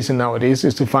we are facing nowadays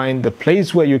is to find the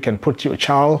place where you can put your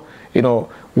child,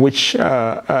 which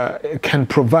can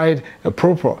provide a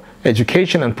proper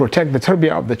education and protect the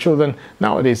tarbiyah of the children.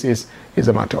 Nowadays is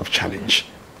a matter of challenge.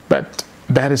 But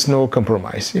there is no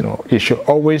compromise. You should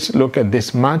always look at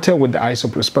this matter with the eyes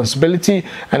of responsibility,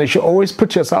 and you should always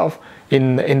put yourself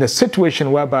in the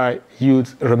situation whereby you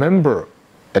remember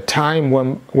a time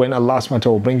when Allah subhanahu wa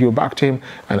ta'ala will bring you back to Him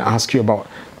and ask you about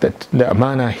the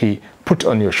amana He put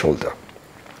on your shoulder.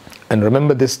 And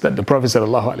remember this, that the Prophet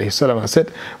sallallahu alaihi wasallam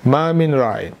said, "Ma min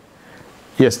ra'in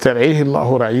يسترعيه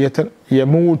الله رعية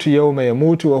يموت يوم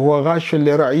يموت وهو غاش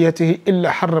لرعيته إلا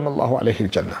حرم الله عليه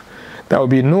الجنة." There will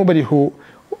be nobody who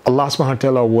Allah subhanahu wa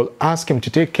ta'ala will ask him to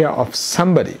take care of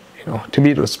somebody, to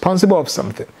be responsible of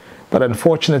something. But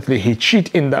unfortunately, he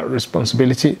cheat in that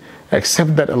responsibility,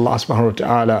 except that Allah subhanahu wa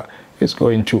ta'ala is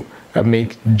going to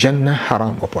make Jannah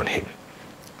haram upon him.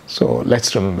 So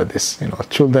let's remember this.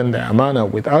 Children, the amana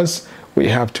with us, we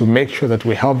have to make sure that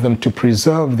we help them to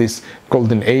preserve this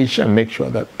golden age and make sure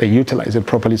that they utilize it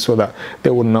properly so that they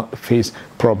will not face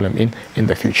problem in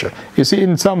the future. You see,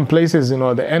 in some places,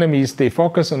 the enemies, they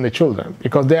focus on the children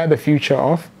because they are the future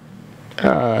of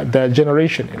their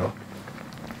generation,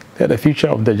 They're the future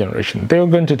of the generation. They are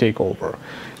going to take over.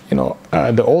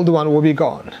 The old one will be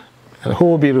gone. And who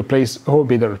will be replaced? Who will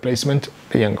be the replacement?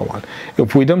 The younger one.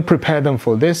 If we don't prepare them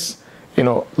for this,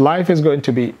 life is going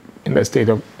to be in the state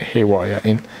of haywire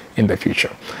in the future.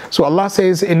 So Allah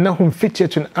says, "Innahum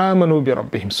fityatun amanu bi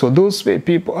rabbihim." So those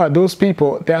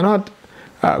people, they are not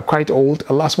quite old.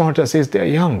 Allah subhanahu wa ta'ala says they are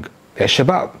young. They are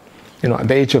shabab. At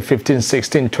the age of 15,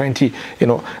 16, 20,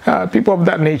 people of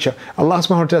that nature. Allah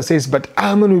subhanahu wa ta'ala says, "But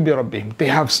amanu bi rabbihim." They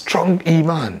have strong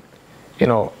iman.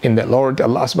 In the Lord,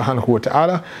 Allah subhanahu wa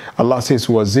ta'ala, Allah says,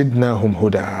 وَزِدْنَاهُمْ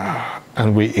هُدَى,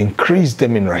 and we increase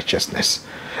them in righteousness.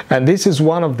 And this is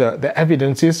one of the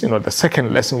evidences, the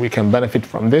second lesson we can benefit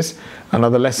from this.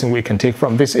 Another lesson we can take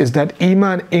from this is that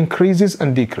Iman increases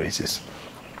and decreases.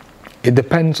 It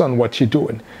depends on what you're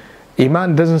doing.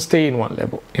 Iman doesn't stay in one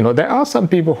level. There are some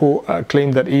people who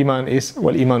claim that Iman is,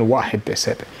 Iman wahid, they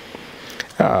said.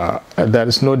 There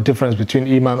is no difference between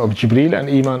Iman of Jibreel and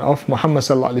Iman of Muhammad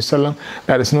sallallahu alaihi wasallam.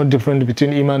 There is no difference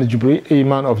between Iman of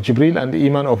Jibreel and the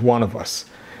Iman of one of us.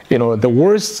 The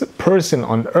worst person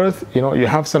on earth, you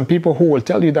have some people who will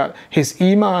tell you that his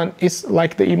Iman is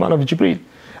like the Iman of Jibreel.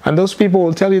 And those people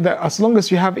will tell you that as long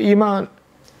as you have Iman,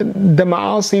 the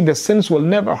ma'asi, the sins will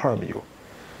never harm you.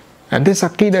 And this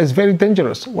aqidah is very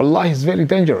dangerous. Wallahi, it's very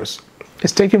dangerous.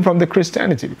 It's taken from the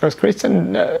Christianity, because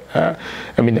Christians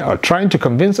are trying to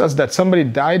convince us that somebody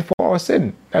died for our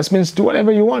sin. That means do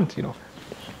whatever you want,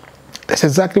 That's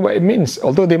exactly what it means.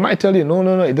 Although they might tell you,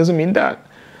 no, it doesn't mean that.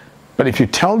 But if you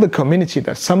tell the community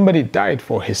that somebody died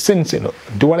for his sins,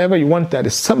 do whatever you want, that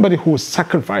is somebody who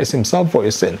sacrificed himself for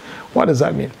his sin. What does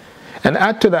that mean? And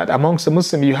add to that, amongst the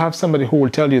Muslims, you have somebody who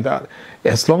will tell you that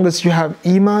as long as you have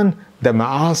Iman, the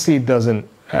ma'asi doesn't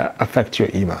affect your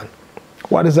Iman.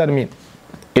 What does that mean?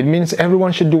 It means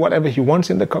everyone should do whatever he wants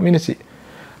in the community.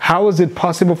 How is it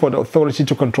possible for the authority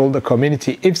to control the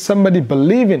community if somebody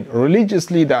believing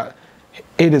religiously that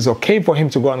it is okay for him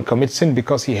to go and commit sin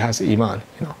because he has Iman?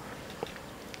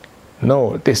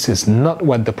 No, this is not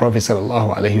what the Prophet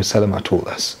ﷺ told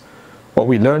us. What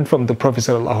we learned from the Prophet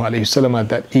ﷺ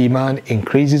that Iman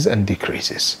increases and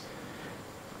decreases.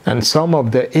 And some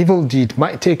of the evil deed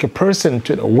might take a person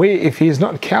to the way, if he is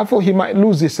not careful, he might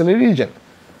lose his religion.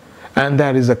 And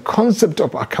there is a concept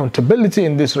of accountability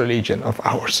in this religion of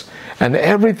ours. And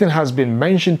everything has been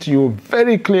mentioned to you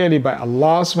very clearly by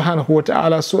Allah subhanahu wa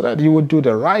ta'ala so that you would do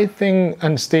the right thing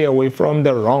and stay away from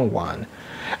the wrong one.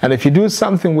 And if you do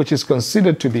something which is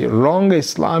considered to be wrong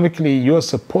Islamically, you're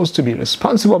supposed to be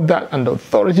responsible of that, and the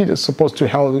authority is supposed to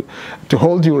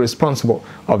hold you responsible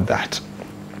of that.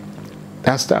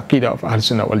 That's the Aqidah of Ahl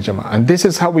Sunnah wal Jama'ah. And this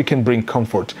is how we can bring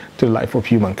comfort to the life of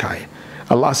humankind.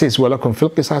 Allah says, وَلَكُمْ فِي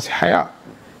الْقِصَاصِ حَيَاةٌ.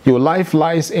 Your life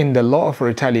lies in the law of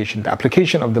retaliation, the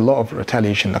application of the law of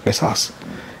retaliation, the qisas.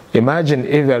 Imagine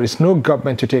if there is no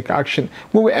government to take action,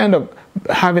 we will end up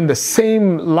having the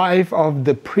same life of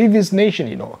the previous nation,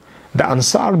 The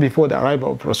Ansar, before the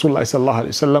arrival of Rasulullah sallallahu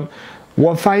alaihi wasallam,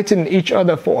 were fighting each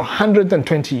other for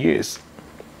 120 years.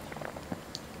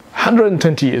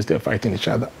 120 years they're fighting each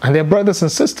other. And they're brothers and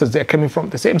sisters, they're coming from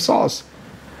the same source.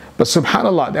 But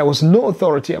subhanAllah, there was no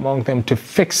authority among them to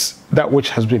fix that which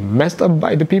has been messed up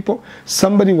by the people.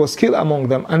 Somebody was killed among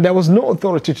them, and there was no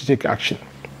authority to take action.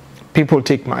 People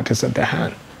take matters at their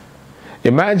hand.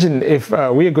 Imagine if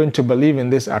we are going to believe in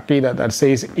this aqidah that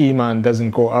says Iman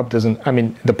doesn't go up,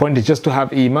 the point is just to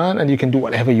have Iman and you can do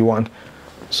whatever you want.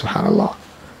 Subhanallah.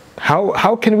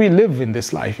 How can we live in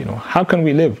this life, How can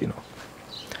we live,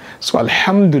 So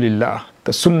alhamdulillah,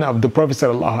 the sunnah of the Prophet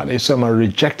ﷺ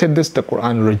rejected this, the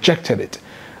Quran rejected it.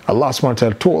 Allah subhanahu wa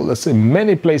ta'ala told us in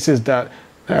many places that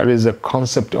there is a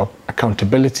concept of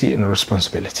accountability and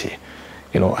responsibility.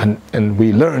 And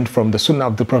we learned from the sunnah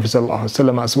of the Prophet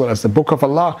ﷺ as well as the book of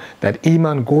Allah that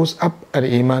Iman goes up and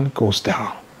Iman goes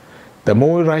down. The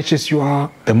more righteous you are,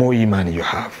 the more Iman you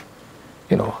have.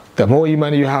 The more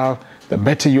Iman you have, the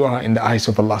better you are in the eyes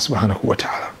of Allah subhanahu wa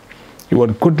ta'ala. You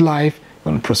want good life,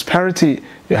 you want prosperity,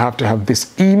 you have to have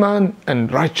this Iman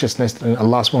and righteousness, and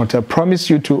Allah subhanahu wa ta'ala promise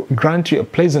you to grant you a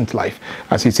pleasant life.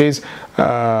 As He says,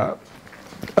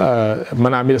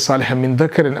 من عمل صالحا من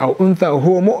ذكر أو أنثى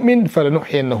وهو مؤمن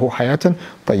فلنحيينه حياة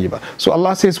طيبة. So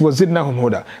Allah says, وَزِدْنَاهُمْ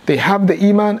هُدًى. They have the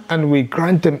Iman and we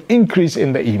grant them increase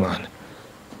in the Iman.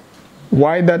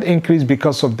 Why that increase?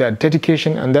 Because of their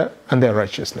dedication and their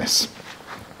righteousness.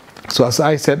 So as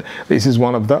I said, this is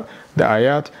one of the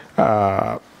ayat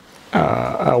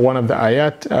one of the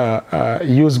ayat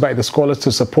used by the scholars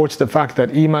to support the fact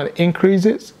that iman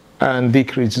increases and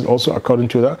decreases also according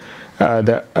to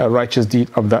the righteous deed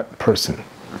of that person.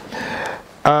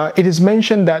 It is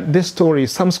mentioned that this story,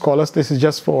 some scholars, this is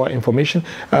just for information,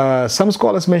 some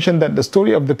scholars mention that the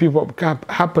story of the people of Kahf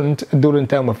happened during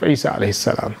the time of Isa alayhi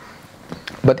salam.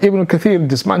 But Ibn Kathir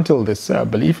dismantled this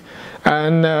belief,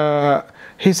 and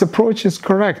his approach is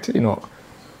correct,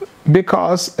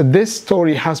 because this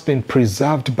story has been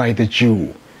preserved by the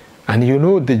Jew. And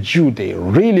the Jew, they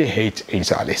really hate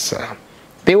Isa alayhi salam.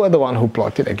 They were the one who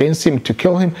plotted against him to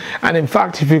kill him. And in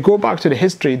fact, if you go back to the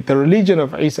history, the religion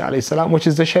of Isa alayhi salam, which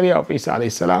is the Sharia of Isa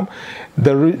alayhi salam,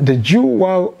 the Jew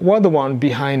were the one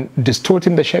behind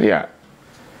distorting the Sharia.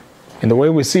 In the way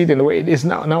we see it, in the way it is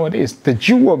nowadays, the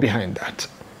Jew were behind that.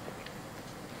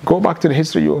 Go back to the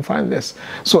history, you will find this.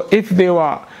 So if they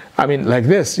were, like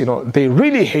this, they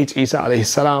really hate Isa alayhi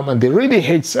salam, and they really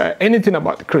hate anything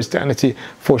about Christianity.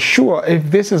 For sure, if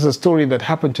this is a story that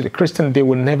happened to the Christian, they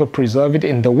will never preserve it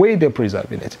in the way they're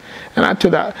preserving it. And add to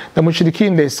that, the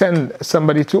mushrikeen, they send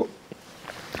somebody to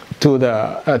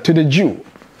the Jew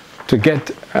to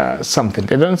get something.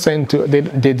 They don't send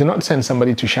they do not send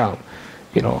somebody to Sham,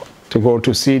 to go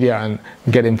to Syria and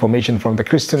get information from the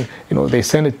Christian. They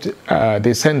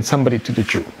send somebody to the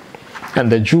Jew. And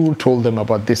the Jew told them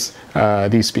about these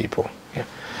people. Yeah.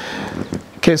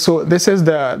 Okay, so this is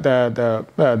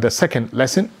the second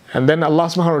lesson. And then Allah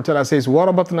subhanahu wa ta'ala says,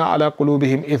 وَرَبَطْنَا عَلَىٰ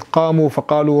قُلُوبِهِمْ إِذْ قَامُوا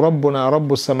فَقَالُوا رَبُّنَا رَبُّ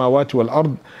السَّمَاوَاتِ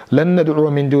وَالْأَرْضِ لَن نَدْعُوَ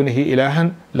مِن دُونِهِ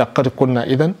إِلَٰهًا لَقَدْ قُلْنَا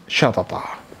إِذًا شَطَطًا.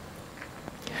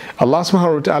 Allah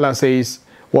subhanahu wa ta'ala says,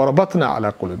 وَرَبَطْنَا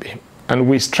عَلَىٰ قُلُوبِهِمْ, and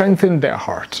we strengthen their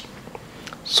heart.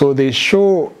 So they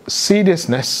show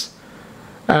seriousness,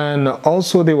 and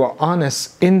also they were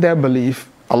honest in their belief.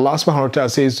 Allah subhanahu wa ta'ala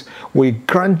says, we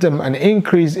grant them an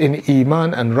increase in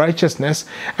iman and righteousness,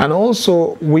 and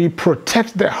also we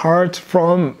protect their heart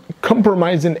from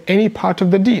compromising any part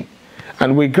of the deen.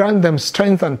 And we grant them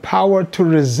strength and power to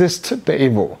resist the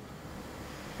evil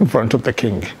in front of the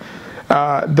king.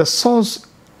 The source,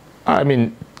 of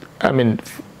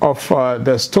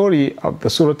the story of the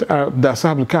Surah, the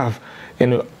Ashab al-Kahf,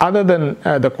 other than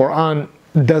the Quran,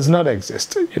 does not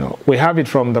exist. We have it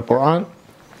from the Quran.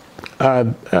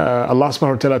 Allah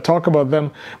subhanahu wa ta'ala talk about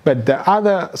them, but the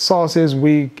other sources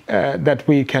that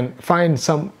we can find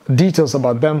some details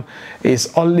about them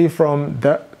is only from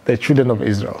the children of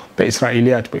Israel, the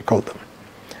Israeliyat we call them.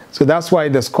 So that's why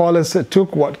the scholars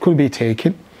took what could be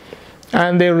taken,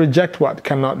 and they reject what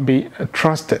cannot be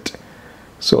trusted.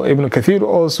 So Ibn Kathir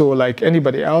also, like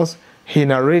anybody else, he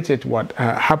narrated what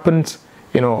happened.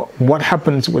 What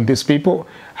happens with these people,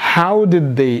 how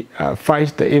did they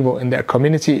fight the evil in their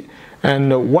community,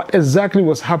 and what exactly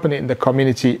was happening in the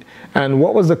community, and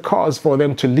what was the cause for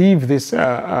them to leave this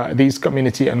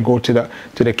community and go to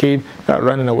the cave,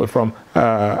 running away from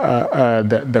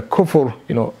the kufr,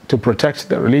 to protect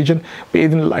the religion.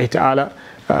 Bi-idhnillahi ta'ala,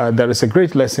 there is a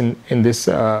great lesson in this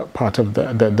part of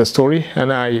the story,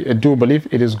 and I do believe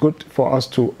it is good for us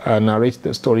to narrate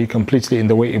the story completely in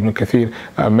the way Ibn Kathir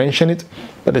mentioned it,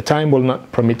 but the time will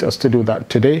not permit us to do that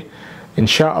today.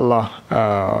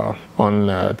 Inshallah,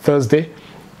 on Thursday,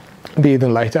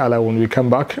 bi-idhnillahi ta'ala, when we come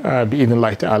back,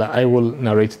 bi-idhnillahi ta'ala, I will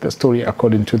narrate the story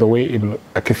according to the way Ibn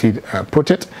Kathir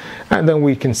put it, and then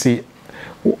we can see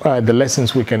the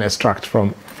lessons we can extract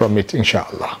from it,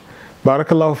 inshallah.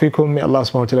 Barakallahu feekum. May Allah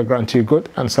subhanahu wa ta'ala grant you good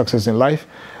and success in life.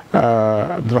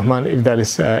 Abdul Rahman, if there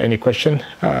is any question,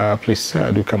 please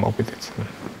do come up with it.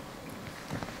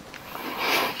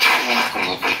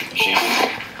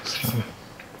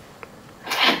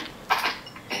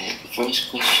 The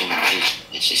first question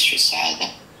is Sister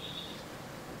Saada,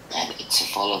 and it's a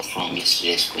follow-up from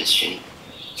yesterday's question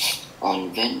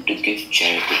on when to give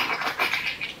charity.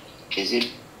 Is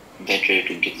it better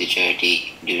to give the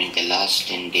charity during the last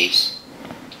 10 days?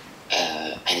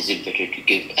 And is it better to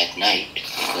give at night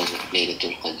because of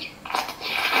Laylatul Qadr?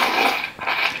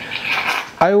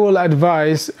 I will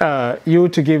advise you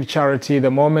to give charity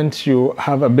the moment you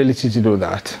have ability to do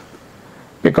that,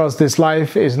 because this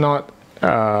life is not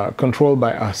controlled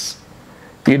by us.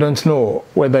 You don't know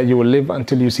whether you will live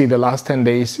until you see the last 10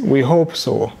 days. We hope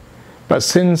so. But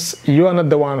since you are not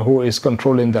the one who is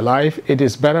controlling the life, it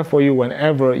is better for you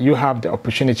whenever you have the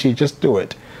opportunity, just do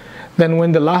it. Then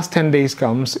when the last 10 days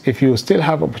comes, if you still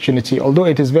have opportunity, although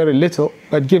it is very little,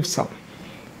 but give some,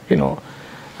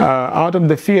 out of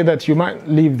the fear that you might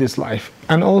leave this life.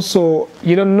 And also,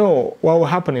 you don't know what will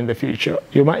happen in the future.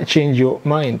 You might change your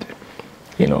mind,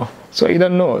 So you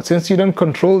don't know. Since you don't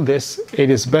control this, it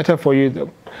is better for you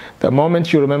the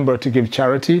moment you remember to give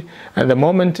charity, and the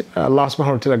moment Allah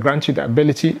subhanahu wa ta'ala grants you the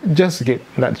ability, just give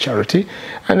that charity.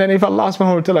 And then if Allah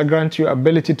subhanahu wa ta'ala grants you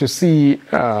ability to see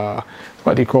the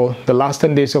last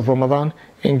 10 days of Ramadan,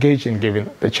 engage in giving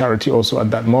the charity also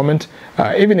at that moment,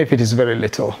 even if it is very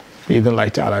little.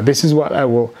 Bi'idhnillahi ta'ala. This is what I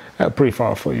will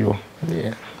prefer for you.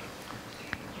 Yeah.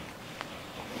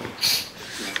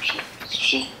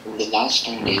 In the last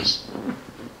 10 days,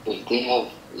 if they have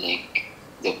like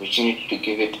the opportunity to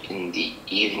give it in the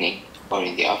evening or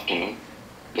in the afternoon,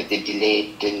 but they delay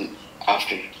it till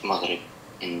after Maghrib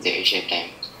in the Isha time,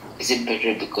 is it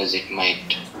better because it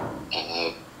might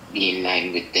be in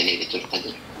line with the Laylatul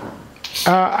Qadr?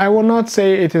 I will not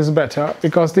say it is better,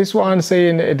 because this one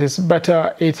saying it is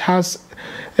better, it has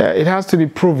to be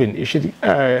proven. You should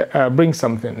bring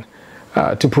something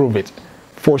to prove it.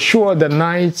 For sure, the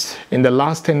nights in the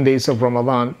last 10 days of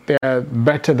Ramadan, they are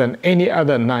better than any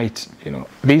other night.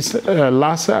 These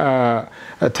last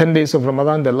 10 days of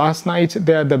Ramadan, the last night,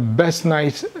 they are the best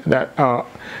nights that are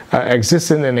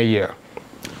existing in a year.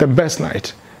 The best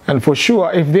night. And for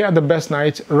sure, if they are the best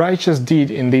night, righteous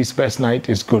deed in these best night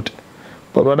is good.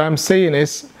 But what I'm saying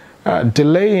is,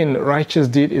 delaying righteous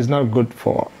deed is not good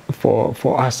for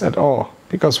us at all,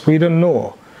 because we don't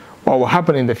know what will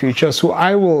happen in the future. So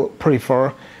I will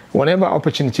prefer, whenever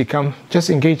opportunity comes, just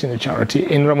engage in the charity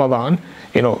in Ramadan.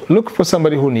 Look for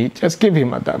somebody who needs, just give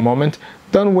him at that moment.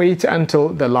 Don't wait until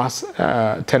the last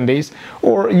 10 days.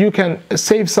 Or you can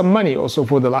save some money also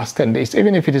for the last 10 days,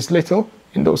 even if it is little.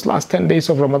 In those last 10 days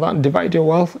of Ramadan, divide your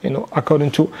wealth,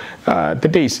 according to the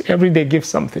days. Every day give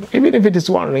something, even if it is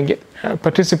 1 ringgit.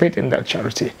 Participate in that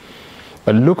charity,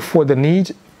 but look for the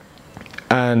need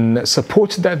and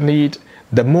support that need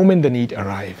the moment the need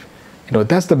arrives.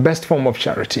 That's the best form of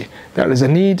charity. There is a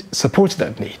need, support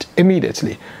that need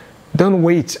immediately. Don't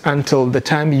wait until the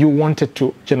time you wanted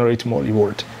to generate more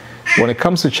reward. When it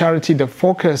comes to charity, the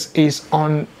focus is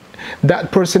on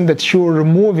that person that you're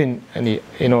removing any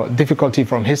difficulty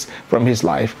from his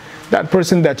life. That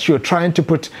person that you're trying to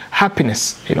put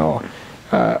happiness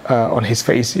on his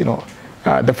face.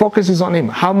 The focus is on him.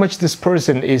 How much this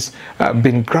person is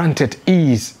been granted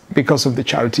ease because of the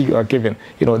charity you are giving.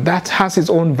 That has its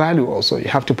own value also. You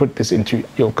have to put this into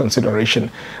your consideration.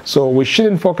 So we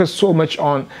shouldn't focus so much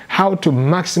on how to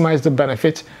maximize the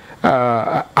benefit,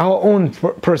 our own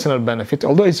personal benefit,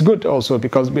 although it's good also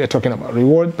because we are talking about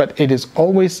reward, but it is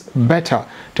always better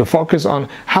to focus on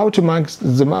how to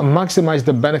maximize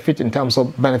the benefit in terms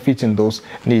of benefiting those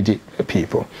needy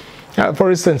people. For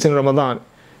instance, in Ramadan,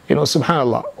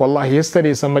 subhanallah, wallahi,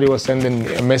 yesterday somebody was sending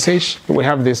me a message. We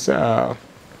have this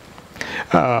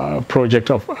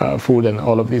project of food and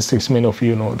all of these things. Many of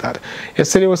you know that.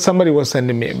 Yesterday somebody was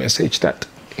sending me a message that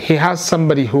he has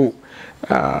somebody who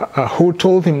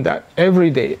told him that every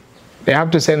day they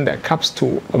have to send their cups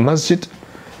to a masjid,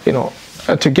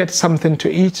 to get something to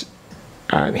eat,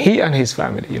 and he and his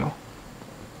family,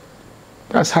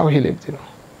 that's how he lived,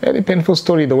 Very painful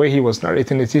story, the way he was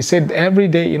narrating it. He said every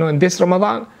day, in this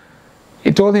Ramadan,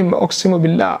 he told him, Uqsimu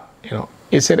billah,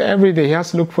 he said every day he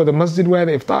has to look for the masjid where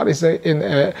the iftar is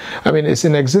it's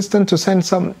in existence, to send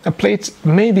some plates.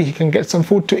 Maybe he can get some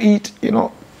food to eat,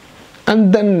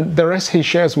 and then the rest he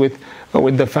shares with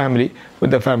the family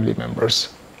members.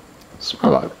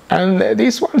 And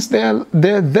these ones, they're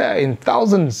there in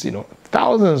thousands,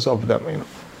 thousands of them,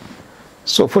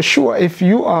 So for sure, if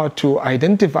you are to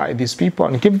identify these people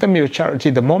and give them your charity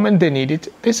the moment they need it,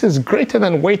 this is greater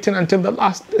than waiting until the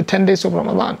last 10 days of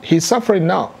Ramadan. He's suffering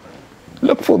now.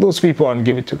 Look for those people and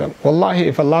give it to them. Wallahi,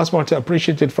 if Allah wants to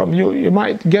appreciate it from you, you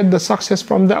might get the success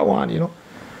from that one, You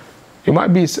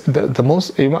might be the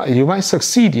most, you might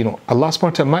succeed, Allah subhanahu wa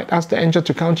ta'ala might ask the angel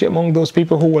to count you among those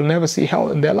people who will never see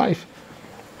hell in their life.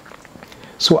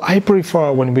 So I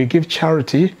prefer, when we give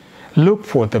charity, look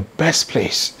for the best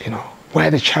place, where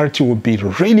the charity would be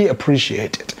really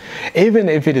appreciated. Even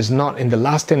if it is not in the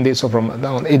last 10 days of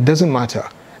Ramadan, it doesn't matter.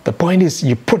 The point is,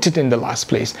 you put it in the last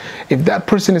place. If that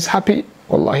person is happy,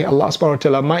 wallahi, Allah subhanahu wa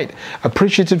ta'ala might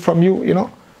appreciate it from you,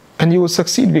 and you will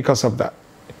succeed because of that.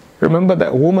 Remember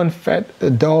that woman fed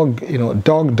a dog, dog.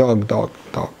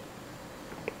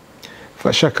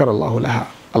 فَشَكَرَ اللَّهُ لَهَا.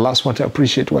 Allah subhanahu wa ta'ala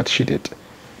appreciate what she did.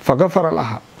 فَغَفَرَ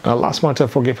لَهَا. Allah subhanahu wa ta'ala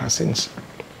forgive her sins.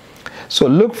 So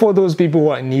look for those people who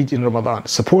are in need in Ramadan.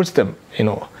 Support them,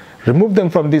 Remove them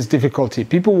from this difficulty.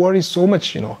 People worry so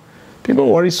much,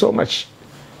 People worry so much,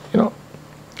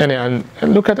 And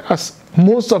look at us.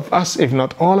 Most of us, if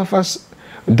not all of us,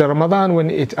 the Ramadan, when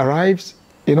it arrives,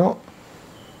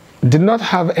 did not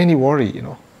have any worry,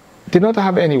 Did not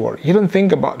have any worry. You don't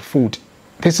think about food.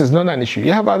 This is not an issue.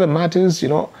 You have other matters, you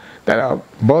know, that are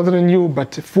bothering you,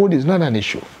 but food is not an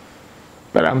issue.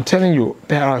 But I'm telling you,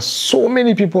 there are so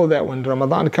many people that when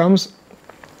Ramadan comes,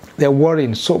 they're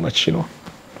worrying so much, you know.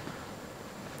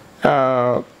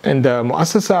 In the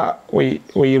Muassasa, we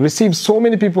receive so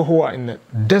many people who are in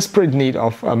desperate need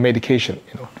of medication,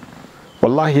 you know.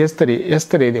 Wallahi,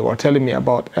 yesterday they were telling me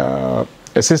about a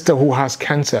sister who has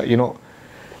cancer, you know.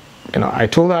 I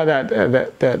told her that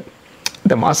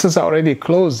the Muassasa are already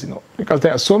closed, you know, because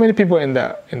there are so many people in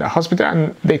the hospital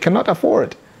and they cannot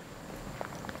afford.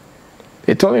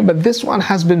 They told me, but this one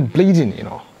has been bleeding, you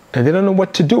know, and they don't know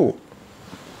what to do.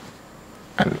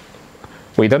 And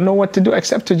we don't know what to do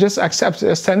except to just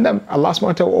send them. Allah subhanahu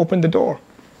wa ta'ala will open the door.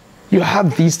 You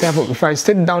have these type of, if I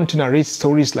sit down to narrate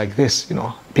stories like this, you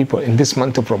know, people in this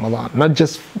month of Ramadan, not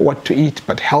just what to eat,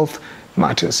 but health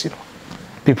matters, you know.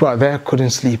 People are there,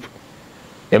 couldn't sleep.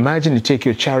 Imagine you take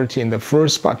your charity in the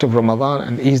first part of Ramadan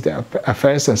and ease their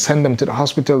affairs and send them to the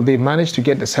hospital. They manage to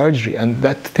get the surgery and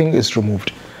that thing is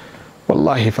removed.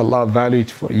 Wallahi, if Allah valued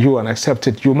it for you and accept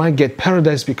it, you might get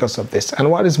paradise because of this. And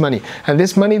what is money? And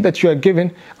this money that you are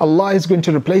given, Allah is going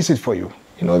to replace it for you.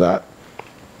 You know that?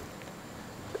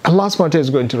 Allah subhanahu wa ta'ala is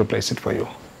going to replace it for you.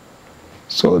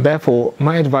 So therefore,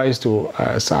 my advice to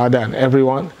Saada and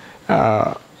everyone,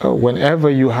 whenever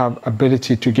you have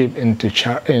ability to give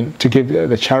to give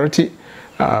the charity,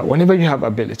 whenever you have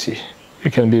ability, you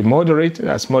can be moderate.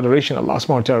 That's moderation. Allah subhanahu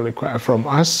wa ta'ala require from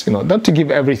us, you know, not to give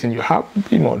everything you have.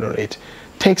 Be moderate.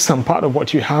 Take some part of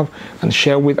what you have and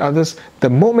share with others.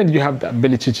 The moment you have the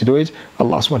ability to do it,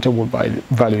 Allah subhanahu wa ta'ala will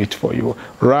value it for you,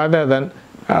 rather than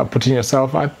putting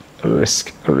yourself at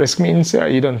risk. Risk means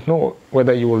you don't know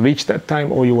whether you will reach that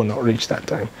time or you will not reach that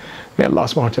time. May Allah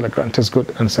subhanahu wa ta'ala grant us good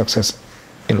and success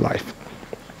in life.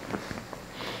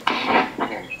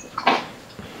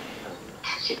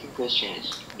 Second question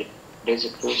is, does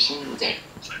a person that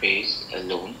prays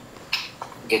alone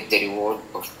get the reward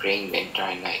of praying the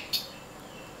entire night?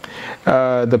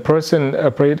 The person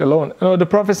prayed alone. No, the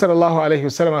Prophet sallallahu alaihi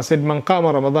wasallam said, "Man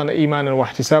qama Ramadan imanan wa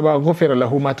ihtisaba, ghufira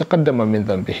lahu ma taqaddama min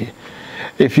dhanbihi."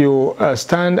 If you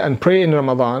stand and pray in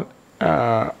Ramadan,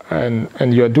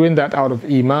 and you are doing that out of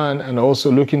iman and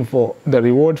also looking for the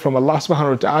reward from Allah subhanahu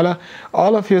wa ta'ala,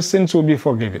 all of your sins will be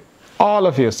forgiven. All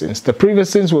of your sins. The previous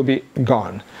sins will be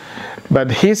gone. But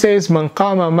he says, "Man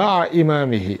qama ma'a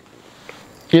imamihi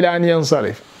ila an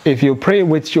yansarif." If you pray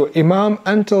with your imam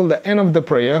until the end of the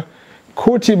prayer,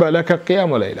 kutiba laka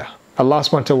qiyamu layla. Allah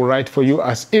subhanahu wa ta'ala will write for you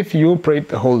as if you prayed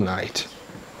the whole night.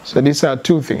 So these are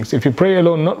two things. If you pray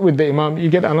alone, not with the imam, you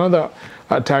get another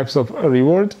types of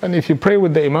reward, and if you pray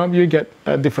with the imam, you get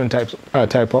a different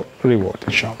type of reward,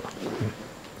 inshallah.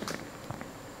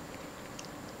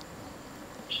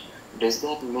 Does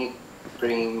that make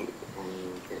praying in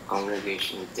the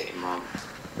congregation with the imam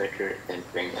better than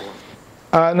praying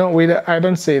alone? No, I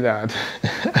don't say that.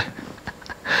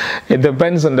 It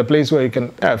depends on the place where you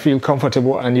can feel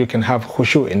comfortable and you can have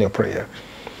khushu in your prayer.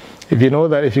 If you know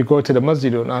that if you go to the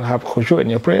masjid, you do not have khushu in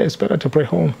your prayer, it's better to pray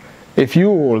home. If you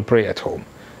will pray at home.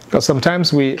 Because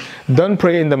sometimes we don't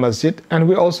pray in the masjid and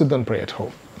we also don't pray at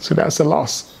home. So that's a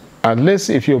loss. Unless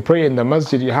if you pray in the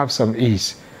masjid, you have some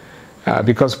ease.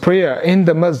 Because prayer in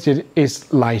the masjid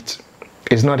is light.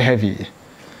 It's not heavy.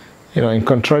 You know, in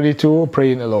contrary to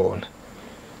praying alone.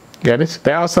 Get it?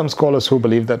 There are some scholars who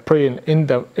believe that praying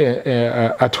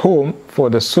at home for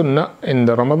the sunnah in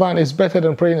the Ramadan is better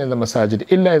than praying in the masajid.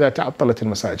 إِلَّا إِذَا تَعَطَّلَتِ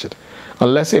الْمَسَاجِد.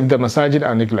 Unless if the masajid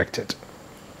are neglected.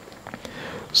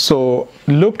 So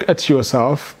look at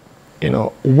yourself, you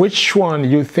know, which one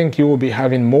you think you will be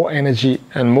having more energy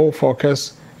and more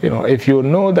focus. You know, if you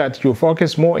know that you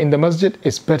focus more in the masjid,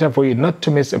 it's better for you not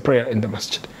to miss a prayer in the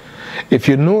masjid. If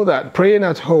you know that praying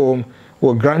at home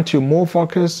will grant you more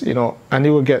focus, you know, and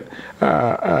you will get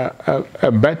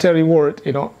a better reward,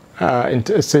 you know,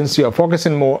 since you are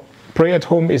focusing more, pray at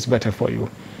home is better for you.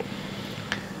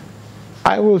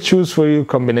 I will choose for you a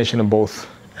combination of both.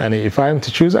 And if I am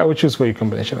to choose, I would choose for you a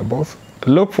combination of both.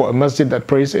 Look for a masjid that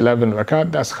prays 11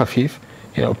 rakat, that's khafif.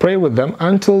 You know, pray with them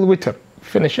until witr,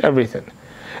 finish everything.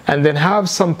 And then have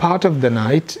some part of the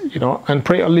night, you know, and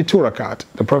pray only 2 rakat.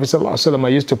 The Prophet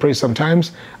ﷺ used to pray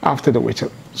sometimes after the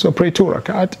witr. So pray 2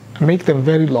 rakat, make them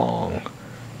very long.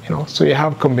 You know, so you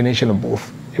have combination of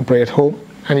both. You pray at home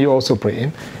and you also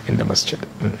pray in the masjid.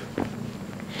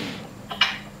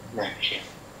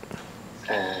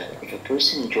 If a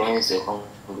person joins the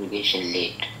congregation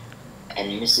late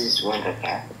and misses 1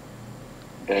 rakat,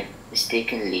 but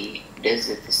mistakenly does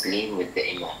the taslim with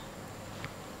the imam,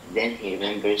 then he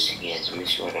remembers he has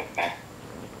missed 1 rakat,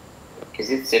 is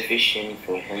it sufficient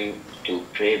for him to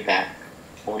pray back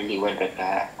only one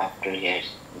rak'ah after he has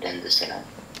done the salam?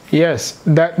 Yes,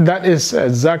 that is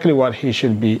exactly what he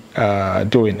should be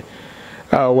doing.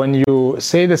 When you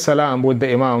say the salam with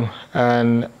the imam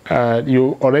and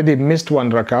you already missed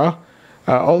one rak'ah,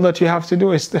 all that you have to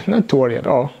do is not to worry at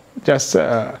all. Just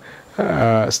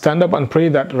stand up and pray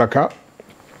that rak'ah,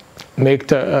 make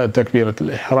takbirat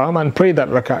al-ihram and pray that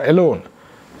rak'ah alone,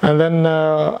 and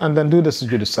then do the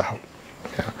sujood al-sahw.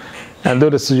 Yeah. And do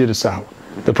the sujood al-sahw.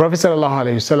 The Prophet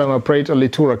ﷺ prayed only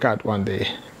 2 rakat one day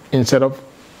instead of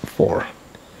 4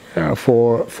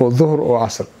 for dhuhr or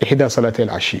asr, ihda salat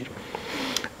al-ashi.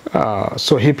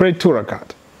 So he prayed 2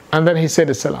 rakat and then he said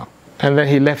the salam and then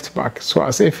he left back, so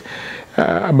as if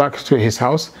back to his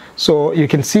house. So you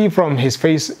can see from his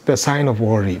face the sign of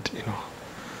worried, you know.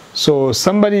 So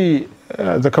somebody,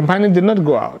 the companion did not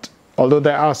go out, although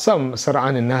there are some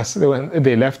sara'an in nas when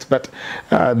they left, but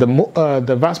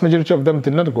the vast majority of them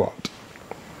did not go out.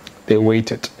 They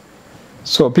waited.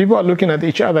 So people are looking at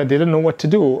each other, they didn't know what to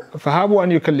do. فَهَابُوا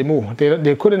أَنْ يُكَلِّمُوهُ.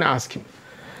 They couldn't ask him.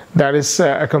 There is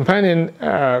a companion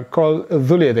called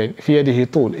ذُو الْيَدَيْنِ فِي يَدِهِ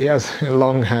طُولٌ. He has a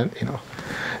long hand, you know.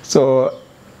 So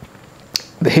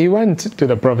he went to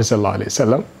the Prophet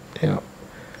ﷺ, you know.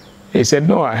 He said,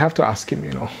 no, I have to ask him,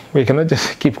 you know. We cannot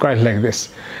just keep quiet like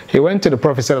this. He went to the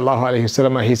Prophet ﷺ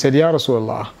and he said, Ya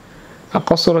Rasulullah,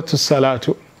 أَقَصُرَتُ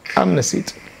الصَّلَاةُ أَمْ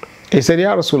نَسِيتُ. He said,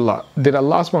 Ya Rasulullah, did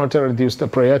Allah subhanahu wa ta'ala reduce the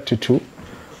prayer to 2?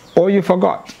 Or you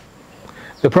forgot?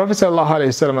 The Prophet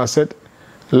ﷺ said,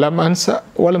 Lam ansa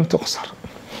wa lam tuqsar.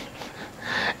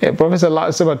 The Prophet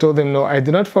ﷺ told him, no, I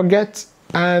did not forget,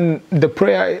 and the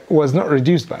prayer was not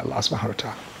reduced by Allah subhanahu wa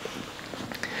ta'ala.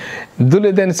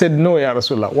 Dhul then said, no, Ya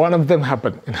Rasulullah, one of them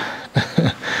happened.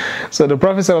 So the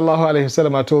Prophet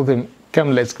ﷺ told him,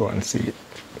 come, let's go and see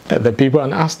the people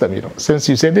and ask them, you know, since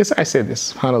you said this, I said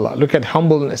this. SubhanAllah. Look at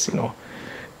humbleness, you know,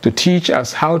 to teach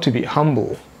us how to be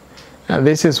humble. And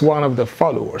this is one of the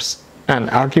followers. And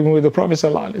arguing with the Prophet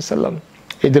ﷺ,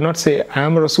 he did not say, I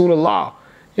am Rasulullah.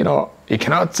 You know, he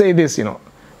cannot say this, you know.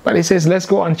 But he says, let's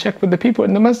go and check with the people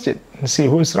in the masjid and see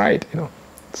who's right, you know.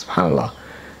 SubhanAllah.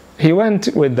 He went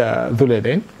with the Dhul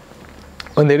Yadayn.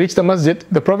 When they reached the masjid,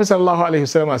 the Prophet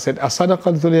ﷺ said,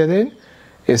 As-sadaqat Dhul Yadayn?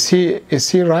 Is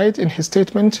he right in his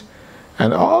statement?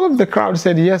 And all of the crowd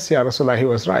said, yes, Ya Rasulullah, he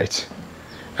was right.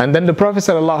 And then the Prophet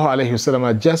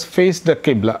ﷺ just faced the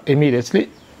Qibla immediately,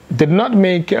 did not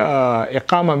make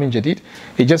iqama min jadid.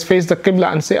 He just faced the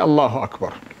Qibla and said, Allahu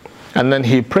Akbar. And then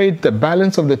he prayed the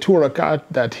balance of the 2 rakat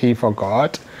that he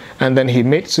forgot. And then he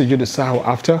made sujood al-sahw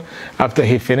after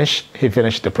he finished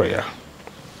the prayer.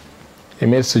 He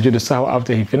made sujood al-sahw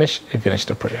after he finished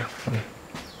the prayer.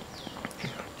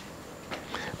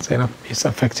 So it's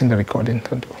affecting the recording.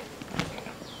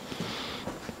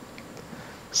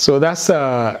 So that's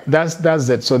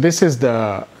it. So this is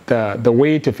the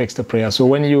way to fix the prayer. So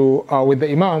when you are with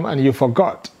the imam and you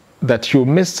forgot that you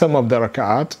missed some of the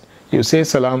rak'at, you say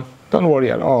salam. Don't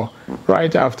worry at all.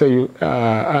 Right after you,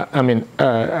 right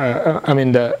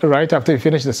after you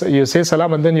finish this, you say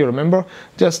salam and then you remember.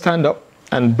 Just stand up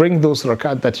and bring those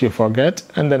rakat that you forget,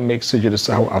 and then make sujood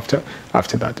al-sahw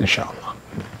after that, inshallah.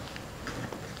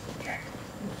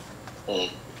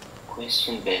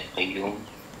 Question by Qayyum.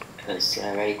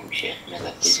 Assalamu alaikum, Shaykh. May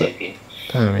Allah preserve you.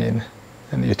 Ameen.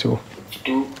 And you too.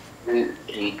 Do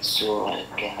read Surah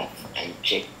Al-Kahf and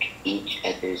check each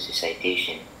other's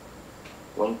recitation.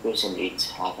 One person reads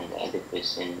half and the other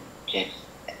person checks,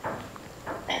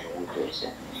 and vice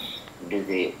versa. Do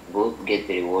they both get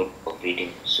the reward of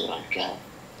reading Surah Al-Kahf?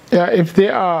 Yeah,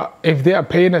 if they are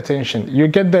paying attention, you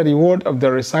get the reward of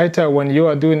the reciter when you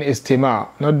are doing istima',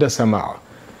 not the sama'.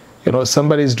 You know,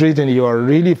 somebody is reading, you are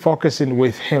really focusing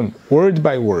with him, word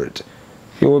by word.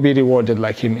 You will be rewarded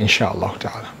like him, inshallah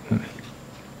ta'ala.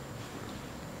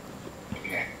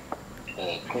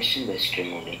 Question by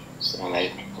Strimoni.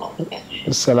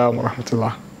 Assalamu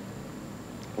rahmatullah.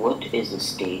 What is the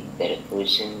state that a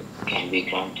person can be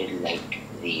granted, like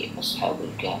the Ashab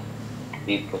al-Kahf, to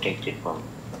be protected from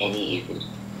any evil?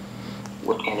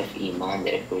 What kind of iman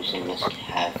that a person must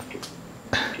have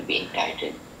to be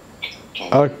entitled?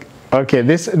 Okay,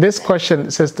 this question,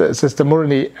 Sister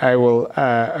Murni, I will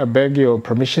beg your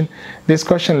permission. This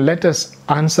question, let us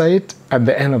answer it at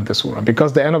the end of the surah,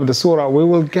 because the end of the surah we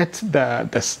will get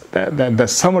the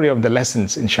summary of the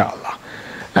lessons, inshallah,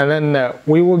 and then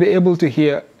we will be able to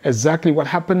hear exactly what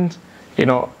happened, you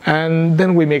know, and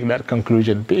then we make that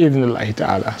conclusion, bi'idhnillahi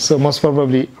ta'ala. So most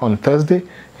probably on Thursday,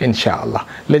 inshallah.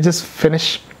 Let's just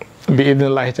finish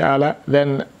bi'idhnillahi ta'ala,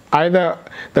 then either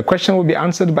the question will be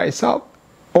answered by itself,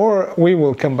 or we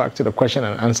will come back to the question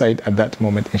and answer it at that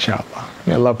moment, inshallah.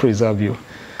 May Allah preserve you.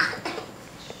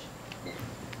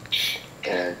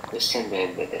 question by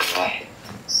Brother Wahid.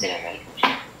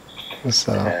 Assalamu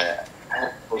alaikum. I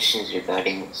have questions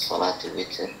regarding Salatul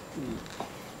Witr.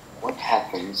 What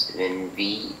happens when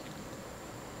we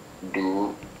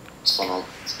do Salat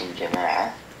in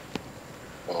Jama'ah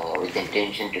with the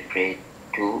intention to pray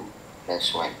 2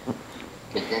 plus 1,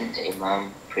 but then the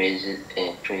Imam prays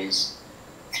 3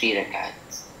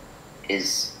 rak'ats?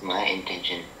 Is my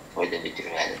intention for the Witr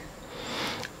rather?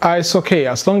 It's okay,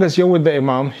 as long as you're with the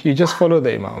Imam, you just follow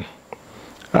the Imam.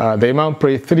 The Imam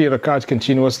prays 3 rak'ahs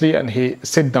continuously and he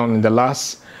sit down in the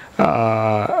last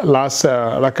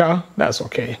rak'ah, that's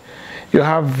okay. You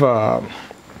have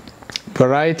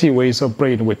variety ways of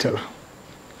praying witr.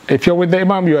 If you're with the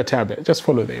Imam, you are tabi', just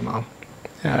follow the Imam.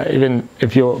 Even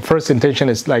if your first intention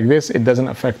is like this, it doesn't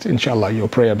affect, inshallah, your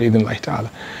prayer, bi'idhnillahi ta'ala.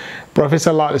 Prophet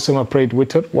sallallahu alaihi wasallam prayed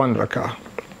witr 1 rak'ah.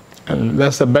 And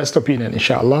that's the best opinion,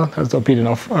 inshallah. That's the opinion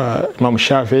of Imam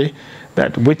Shafi'i,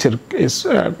 that witr is,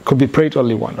 could be prayed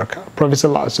only 1 rak'ah. Prophet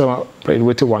sallallahu alaihi wasallam prayed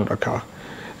witr 1 rak'ah.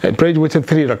 And prayed witr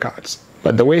 3 rak'ahs.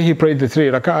 But the way he prayed the 3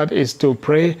 rak'ahs is to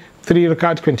pray 3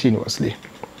 rak'ahs continuously.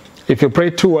 If you pray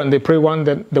 2 and they pray 1,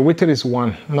 then the witr is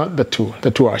 1, not the 2.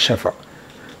 The 2 are shafa.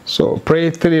 So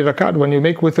pray 3 rak'ahs. When you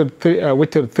make witr 3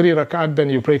 rak'ahs, then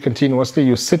you pray continuously.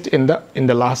 You sit in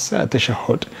the last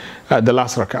tashahhud, the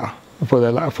last rak'ah for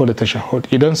the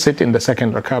tashahhud. You don't sit in the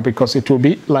second rak'ah because it will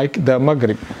be like the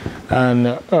maghrib,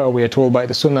 and we are told by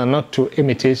the sunnah not to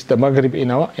imitate the maghrib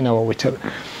in our witr.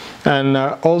 And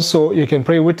also you can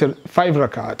pray witr 5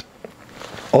 rak'ahs,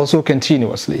 also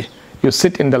continuously. You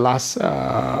sit in the last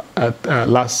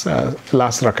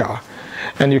rak'ah.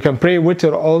 And you can pray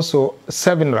witr also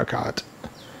 7 rak'at,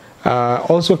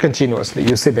 also continuously.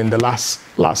 You sit in the last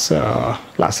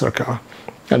rak'ah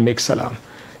and make salam.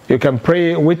 You can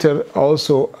pray witr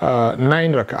also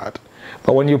 9 rak'at.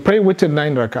 But when you pray witr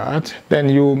 9 rak'at, then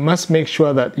you must make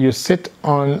sure that you sit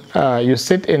in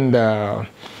the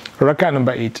rak'ah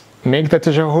number 8. Make the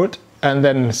tashahhud and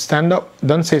then stand up.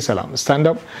 Don't say salam. Stand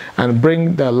up and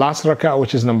bring the last rak'ah,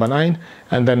 which is number 9,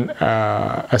 and then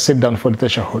sit down for the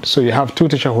tashahhud. So you have 2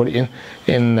 tashahhud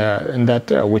in that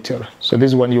witr. So this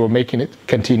is when you are making it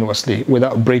continuously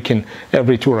without breaking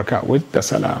every 2 rak'ah with the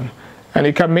salam. And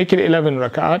you can make it 11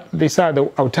 rak'at. These are the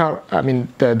autar,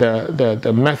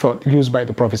 the method used by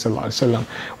the Prophet ﷺ.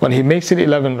 When he makes it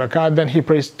 11 rak'at, then he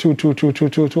prays 2, 2, 2, 2,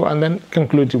 2, 2, and then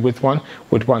concludes with one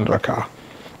rak'ah.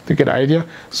 To get an idea.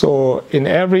 So in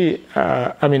every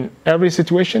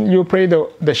situation, you pray the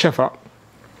shafa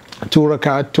 2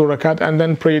 rakat, and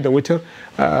then pray the witr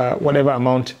whatever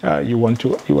amount you want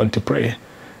to pray.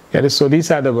 Yeah, so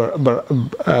these are the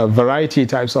variety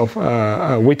types of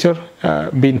witr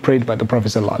being prayed by the Prophet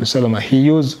ﷺ. He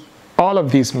used all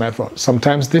of these methods.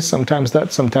 Sometimes this, sometimes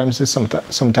that, sometimes this,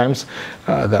 sometimes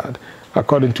that,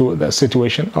 according to the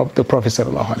situation of the Prophet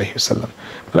ﷺ.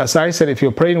 But as I said, if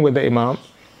you're praying with the Imam,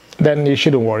 then you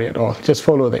shouldn't worry at all. Just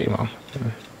follow the Imam.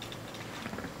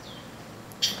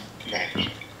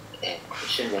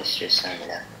 Question Mr.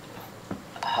 Samila.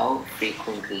 How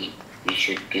frequently we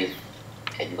should give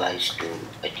advice to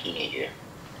a teenager?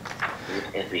 Is it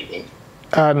every day?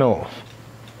 No.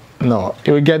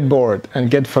 You will get bored and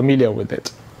get familiar with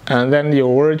it. And then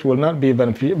your words will not be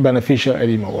beneficial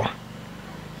anymore.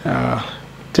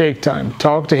 Take time.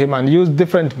 Talk to him and use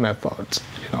different methods,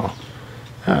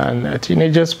 And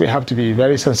teenagers, we have to be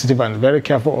very sensitive and very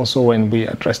careful also when we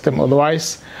address them.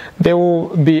 Otherwise, they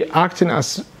will be acting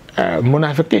as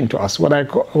munafiqeen to us. What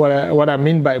I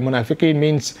mean by munafiqeen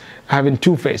means having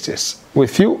 2 faces.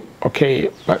 With you,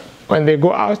 okay, but when they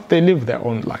go out, they live their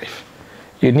own life.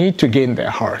 You need to gain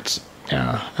their hearts,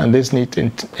 and this needs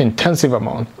intensive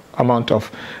amount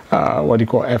of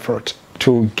effort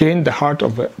to gain the heart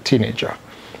of a teenager.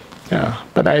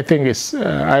 But I think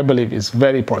I believe it's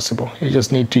very possible. You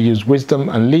just need to use wisdom,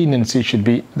 and leniency should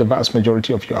be the vast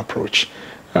majority of your approach.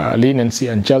 Leniency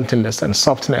and gentleness and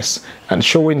softness and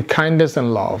showing kindness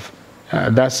and love.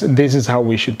 This is how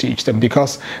we should teach them,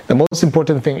 because the most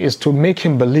important thing is to make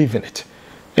him believe in it.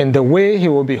 In the way he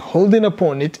will be holding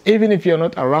upon it, even if you're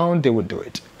not around, they will do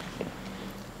it.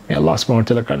 May Allah subhanahu wa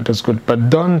ta'ala grant us good. But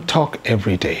don't talk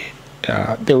every day.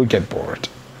 They will get bored.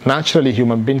 Naturally,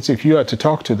 human beings, if you are to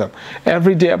talk to them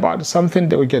every day about something,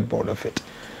 they will get bored of it.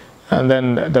 And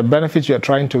then the benefits you are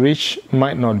trying to reach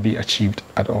might not be achieved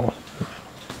at all.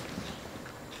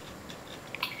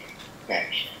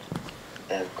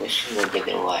 Question will get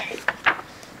Wahid.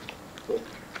 When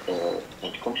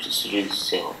it comes to sujood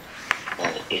sahwi,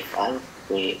 if I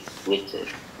pray witr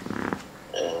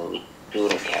with 2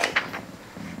 rakat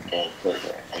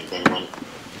prayer and then 1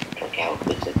 rakat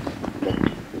witr, but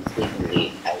mistakenly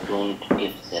I don't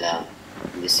give salam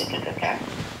in the second rakat,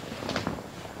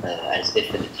 I'll sit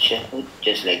for the tashahhud,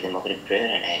 just like the Maghrib prayer,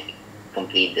 and I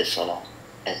complete the salah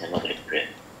as a Maghrib prayer.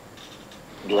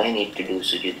 Do I need to do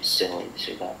sujood sahwi in this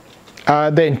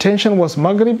regard? The intention was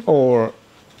Maghrib or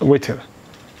Witr?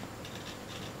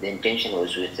 The intention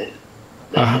was Witr,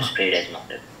 but it was prayed as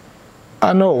Maghrib.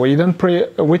 No, you don't pray.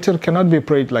 Witr cannot be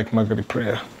prayed like Maghrib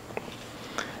prayer.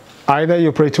 Either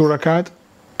you pray 2 rakat,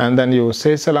 and then you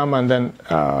say salam, and then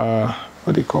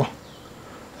what do you call?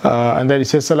 And then you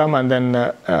say salam, and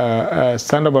then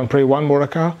stand up and pray 1 more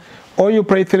rakah, or you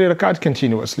pray 3 rakat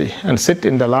continuously and sit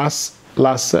in the last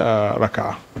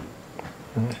rakah.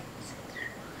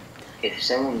 If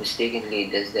someone mistakenly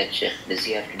does that, Sheikh, does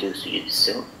he have to do sujood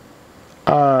sahwi?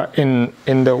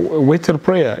 In the witr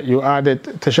prayer, you added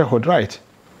tashahhud, right?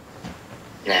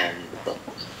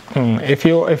 If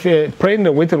you pray in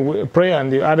the witr prayer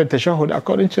and you added tashahhud,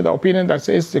 according to the opinion that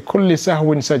says the kulli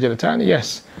sahwin sajdatan,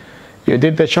 yes, you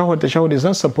did the tashahhud. The tashahhud is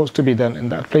not supposed to be done in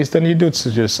that place. Then you do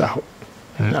sujood sahw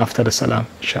after the salam,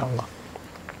 inshallah.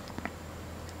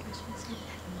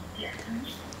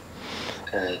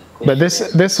 But this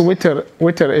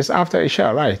witr is after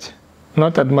Isha, right?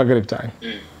 Not at Maghrib time.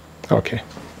 Okay.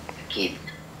 Keep.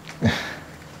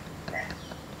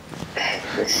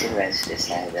 Question was just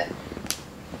like that.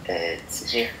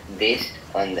 Based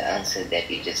on the answer that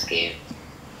you just gave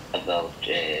about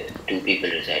 2 people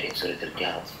reciting Surah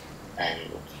Al-Kahf and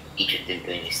each of them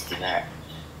doing istima',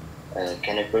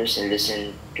 can a person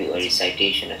listen to a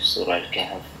recitation of Surah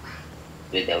Al-Kahf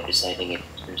without reciting it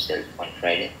himself on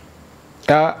Friday?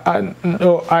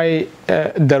 No,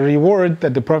 the reward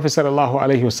that the Prophet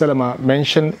ﷺ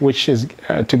mentioned, which is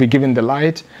to be given the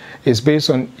light, is based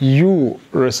on you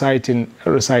reciting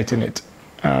it.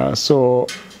 So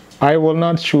I will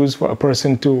not choose for a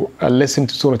person to listen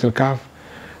to Surah Al-Kahf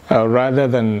rather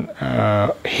than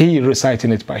he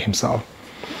reciting it by himself.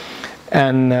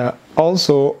 And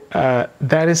also,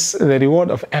 that is the reward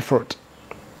of effort,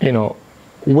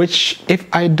 which if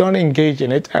I don't engage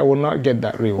in it, I will not get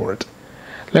that reward.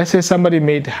 Let's say somebody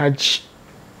made Hajj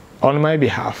on my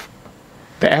behalf.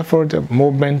 The effort of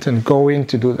movement and going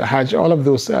to do the Hajj, all of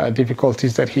those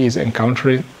difficulties that he is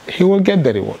encountering, he will get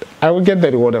the reward. I will get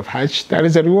the reward of Hajj. That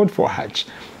is a reward for Hajj.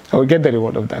 I will get the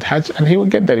reward of that Hajj, and he will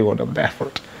get the reward of the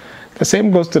effort. The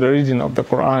same goes to the reading of the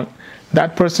Quran.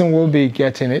 That person will be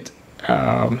getting it.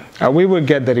 We will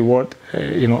get the reward,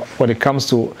 when it comes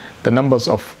to the numbers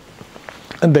of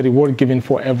the reward given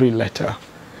for every letter.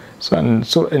 So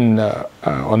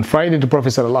on Friday, the Prophet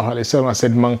ﷺ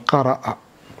said, "Man qara'a,"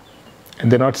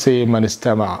 and did not say "Man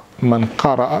istama'a." "Man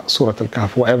qara'a Surah Al-Kahf,"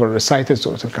 whoever recited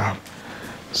Surah Al-Kahf.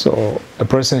 So a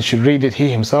person should read it he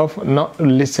himself, not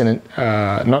listen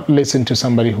to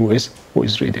somebody who is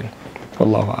reading.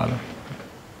 Wallahu a'lam.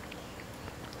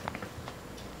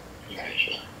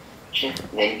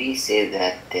 When we say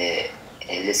that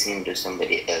listening to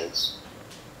somebody else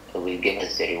will give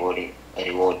us a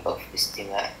reward of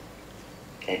istima',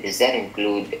 does that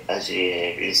include us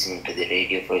listening to the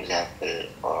radio, for example,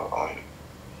 or on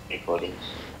recordings?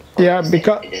 Or Yeah,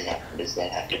 because does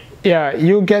that have to? Yeah,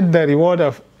 you get the reward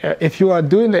of if you are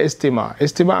doing the istima'.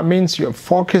 Istima' means you're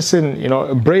focusing.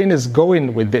 Brain is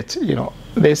going with it.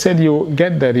 They said you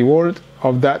get the reward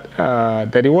of that.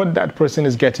 The reward that person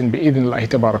is getting bi'idhnillahi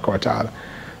tabaraka wa ta'ala.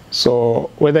 So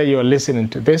whether you're listening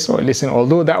to this or listening,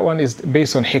 although that one is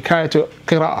based on hikayatu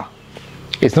qira'ah,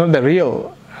 it's not the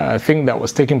real thing that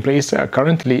was taking place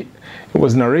currently. It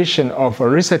was narration of a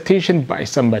recitation by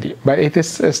somebody, but it is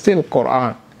still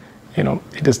Quran.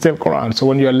 It is still Quran. So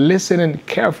when you're listening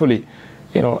carefully,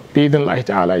 bi'idhnillahi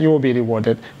ta'ala, you will be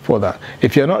rewarded for that.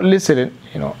 If you're not listening,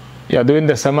 you're doing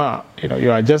the sama,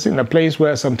 you are just in a place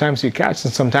where sometimes you catch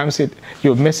and sometimes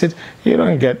you miss it, you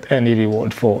don't get any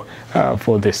reward for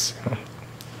this.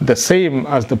 The same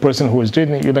as the person who is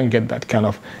reading, you don't get that kind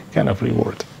of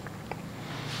reward.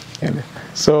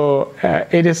 So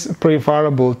it is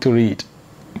preferable to read,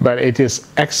 but it is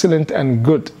excellent and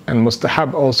good and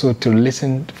mustahab also to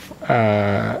listen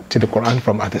to the Quran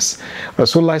from others.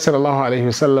 Rasulullah sallallahu alaihi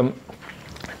wasallam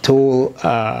told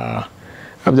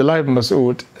Abdullah ibn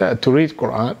Mas'ud to read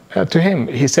Quran to him.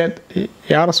 He said,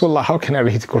 "Ya Rasulullah, how can I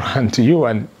read Quran to you?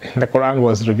 And the Quran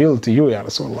was revealed to you, Ya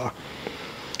Rasulullah."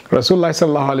 Rasulullah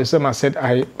sallallahu alaihi wasallam said,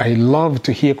 I love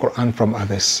to hear Quran from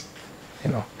others.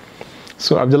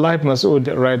 So Abdullah ibn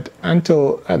Mas'ud read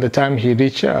until the time he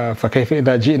reached فَكَيْفَ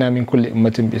إِذَا جِئْنَا مِنْ كُلِّ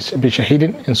أُمَّةٍ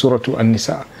بِشَهِيدٍ in Surah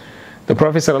An-Nisa. The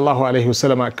Prophet sallallahu alaihi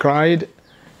wasallam cried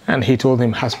and he told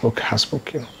him, "Hasbuk,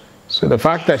 hasbuk." So the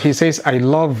fact that he says, I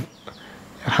love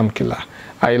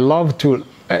to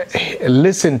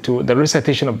listen to the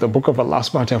recitation of the book of Allah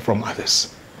subhanahu wa ta'ala from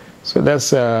others. So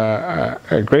that's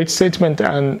a great statement,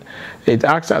 and it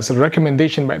acts as a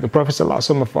recommendation by the Prophet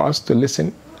ﷺ for us to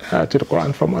listen to the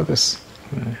Quran from others.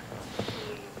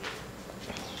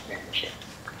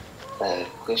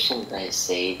 Question by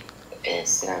Said.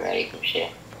 Assalamu alaikum,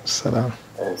 Shaykh. Salam.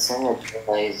 Some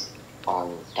advice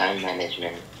on time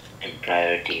management and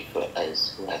priority for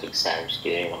us who have exams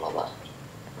during Ramadan.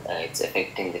 It's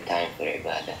affecting the time for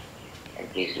ibadah. And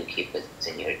please do keep us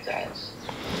in your du'as.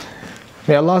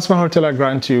 May Allah subhanahu wa ta'ala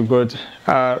grant you good.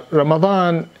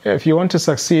 Ramadan, if you want to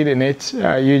succeed in it,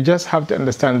 you just have to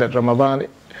understand that Ramadan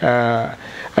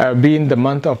being the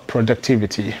month of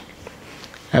productivity.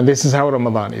 And this is how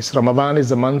Ramadan is. Ramadan is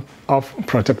the month of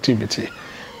productivity.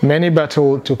 Many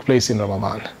battles took place in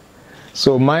Ramadan.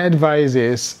 So my advice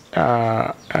is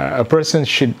a person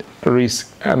should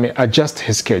adjust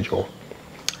his schedule.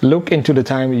 Look into the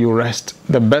time you rest,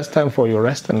 the best time for your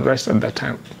rest, and rest at that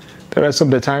time. The rest of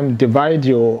the time, divide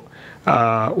your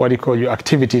your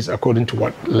activities according to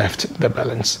what left the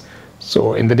balance.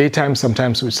 So in the daytime,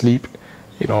 sometimes we sleep.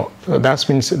 That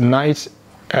means night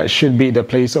should be the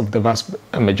place of the vast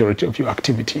majority of your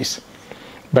activities.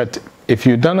 But if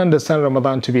you don't understand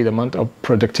Ramadan to be the month of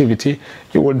productivity,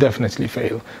 you will definitely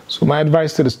fail. So my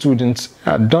advice to the students,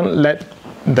 don't let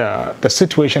the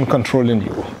situation controlling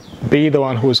you. Be the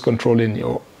one who is controlling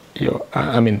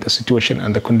the situation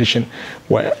and the condition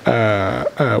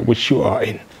which you are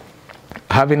in.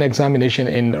 Having examination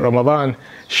in Ramadan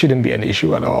shouldn't be an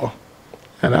issue at all.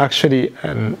 And actually,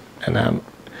 I'm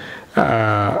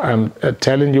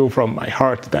telling you from my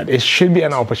heart that it should be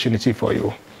an opportunity for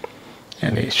you.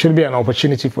 And it should be an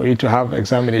opportunity for you to have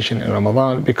examination in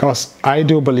Ramadan, because I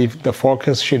do believe the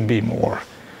focus should be more.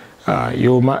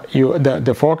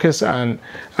 The focus and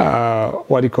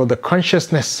the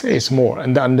consciousness is more,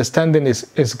 and the understanding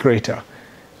is greater.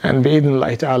 And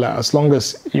bi'idhnillahi ta'ala, as long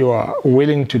as you are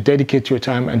willing to dedicate your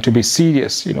time and to be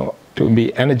serious, to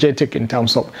be energetic in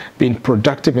terms of being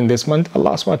productive in this month,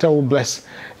 Allah subhanahu wa ta'ala will bless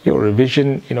your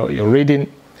revision, your reading,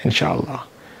 inshallah.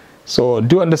 So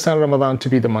do understand Ramadan to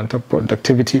be the month of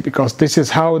productivity, because this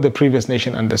is how the previous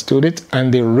nation understood it,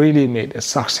 and they really made a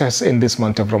success in this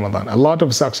month of Ramadan. A lot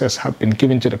of success have been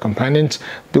given to the companions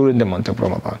during the month of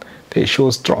Ramadan. They show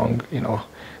strong,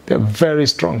 they're a very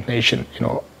strong nation.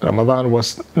 Ramadan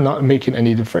was not making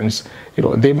any difference.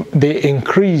 They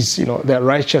increase, their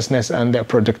righteousness and their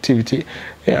productivity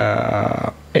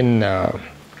in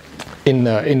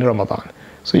Ramadan.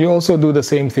 So you also do the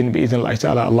same thing, bi'idhnillahi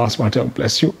ta'ala. Allah subhanahu wa ta'ala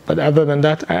bless you. But other than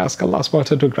that, I ask Allah subhanahu wa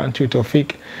ta'ala to grant you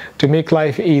tawfiq, to make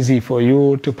life easy for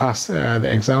you to pass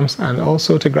the exams, and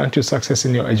also to grant you success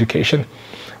in your education.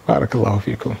 Barakallahu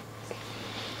feekum.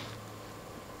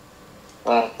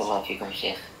 Barakallahu feekum,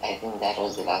 Shaykh. I think that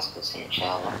was the last question,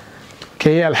 inshallah.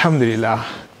 Okay, alhamdulillah.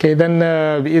 Okay, then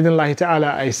bi'idhnillahi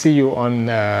ta'ala, I see you on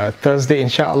Thursday,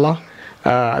 inshallah.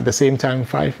 At the same time,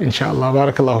 5, inshallah.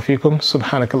 Barakallahu feekum.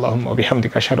 Subhanakallahumma wa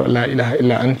bihamdika ashhadu an la ilaha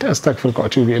illa anta astaghfiruka wa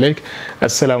atubu ilayk.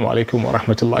 Assalamu alaikum wa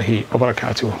rahmatullahi wa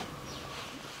barakatuh.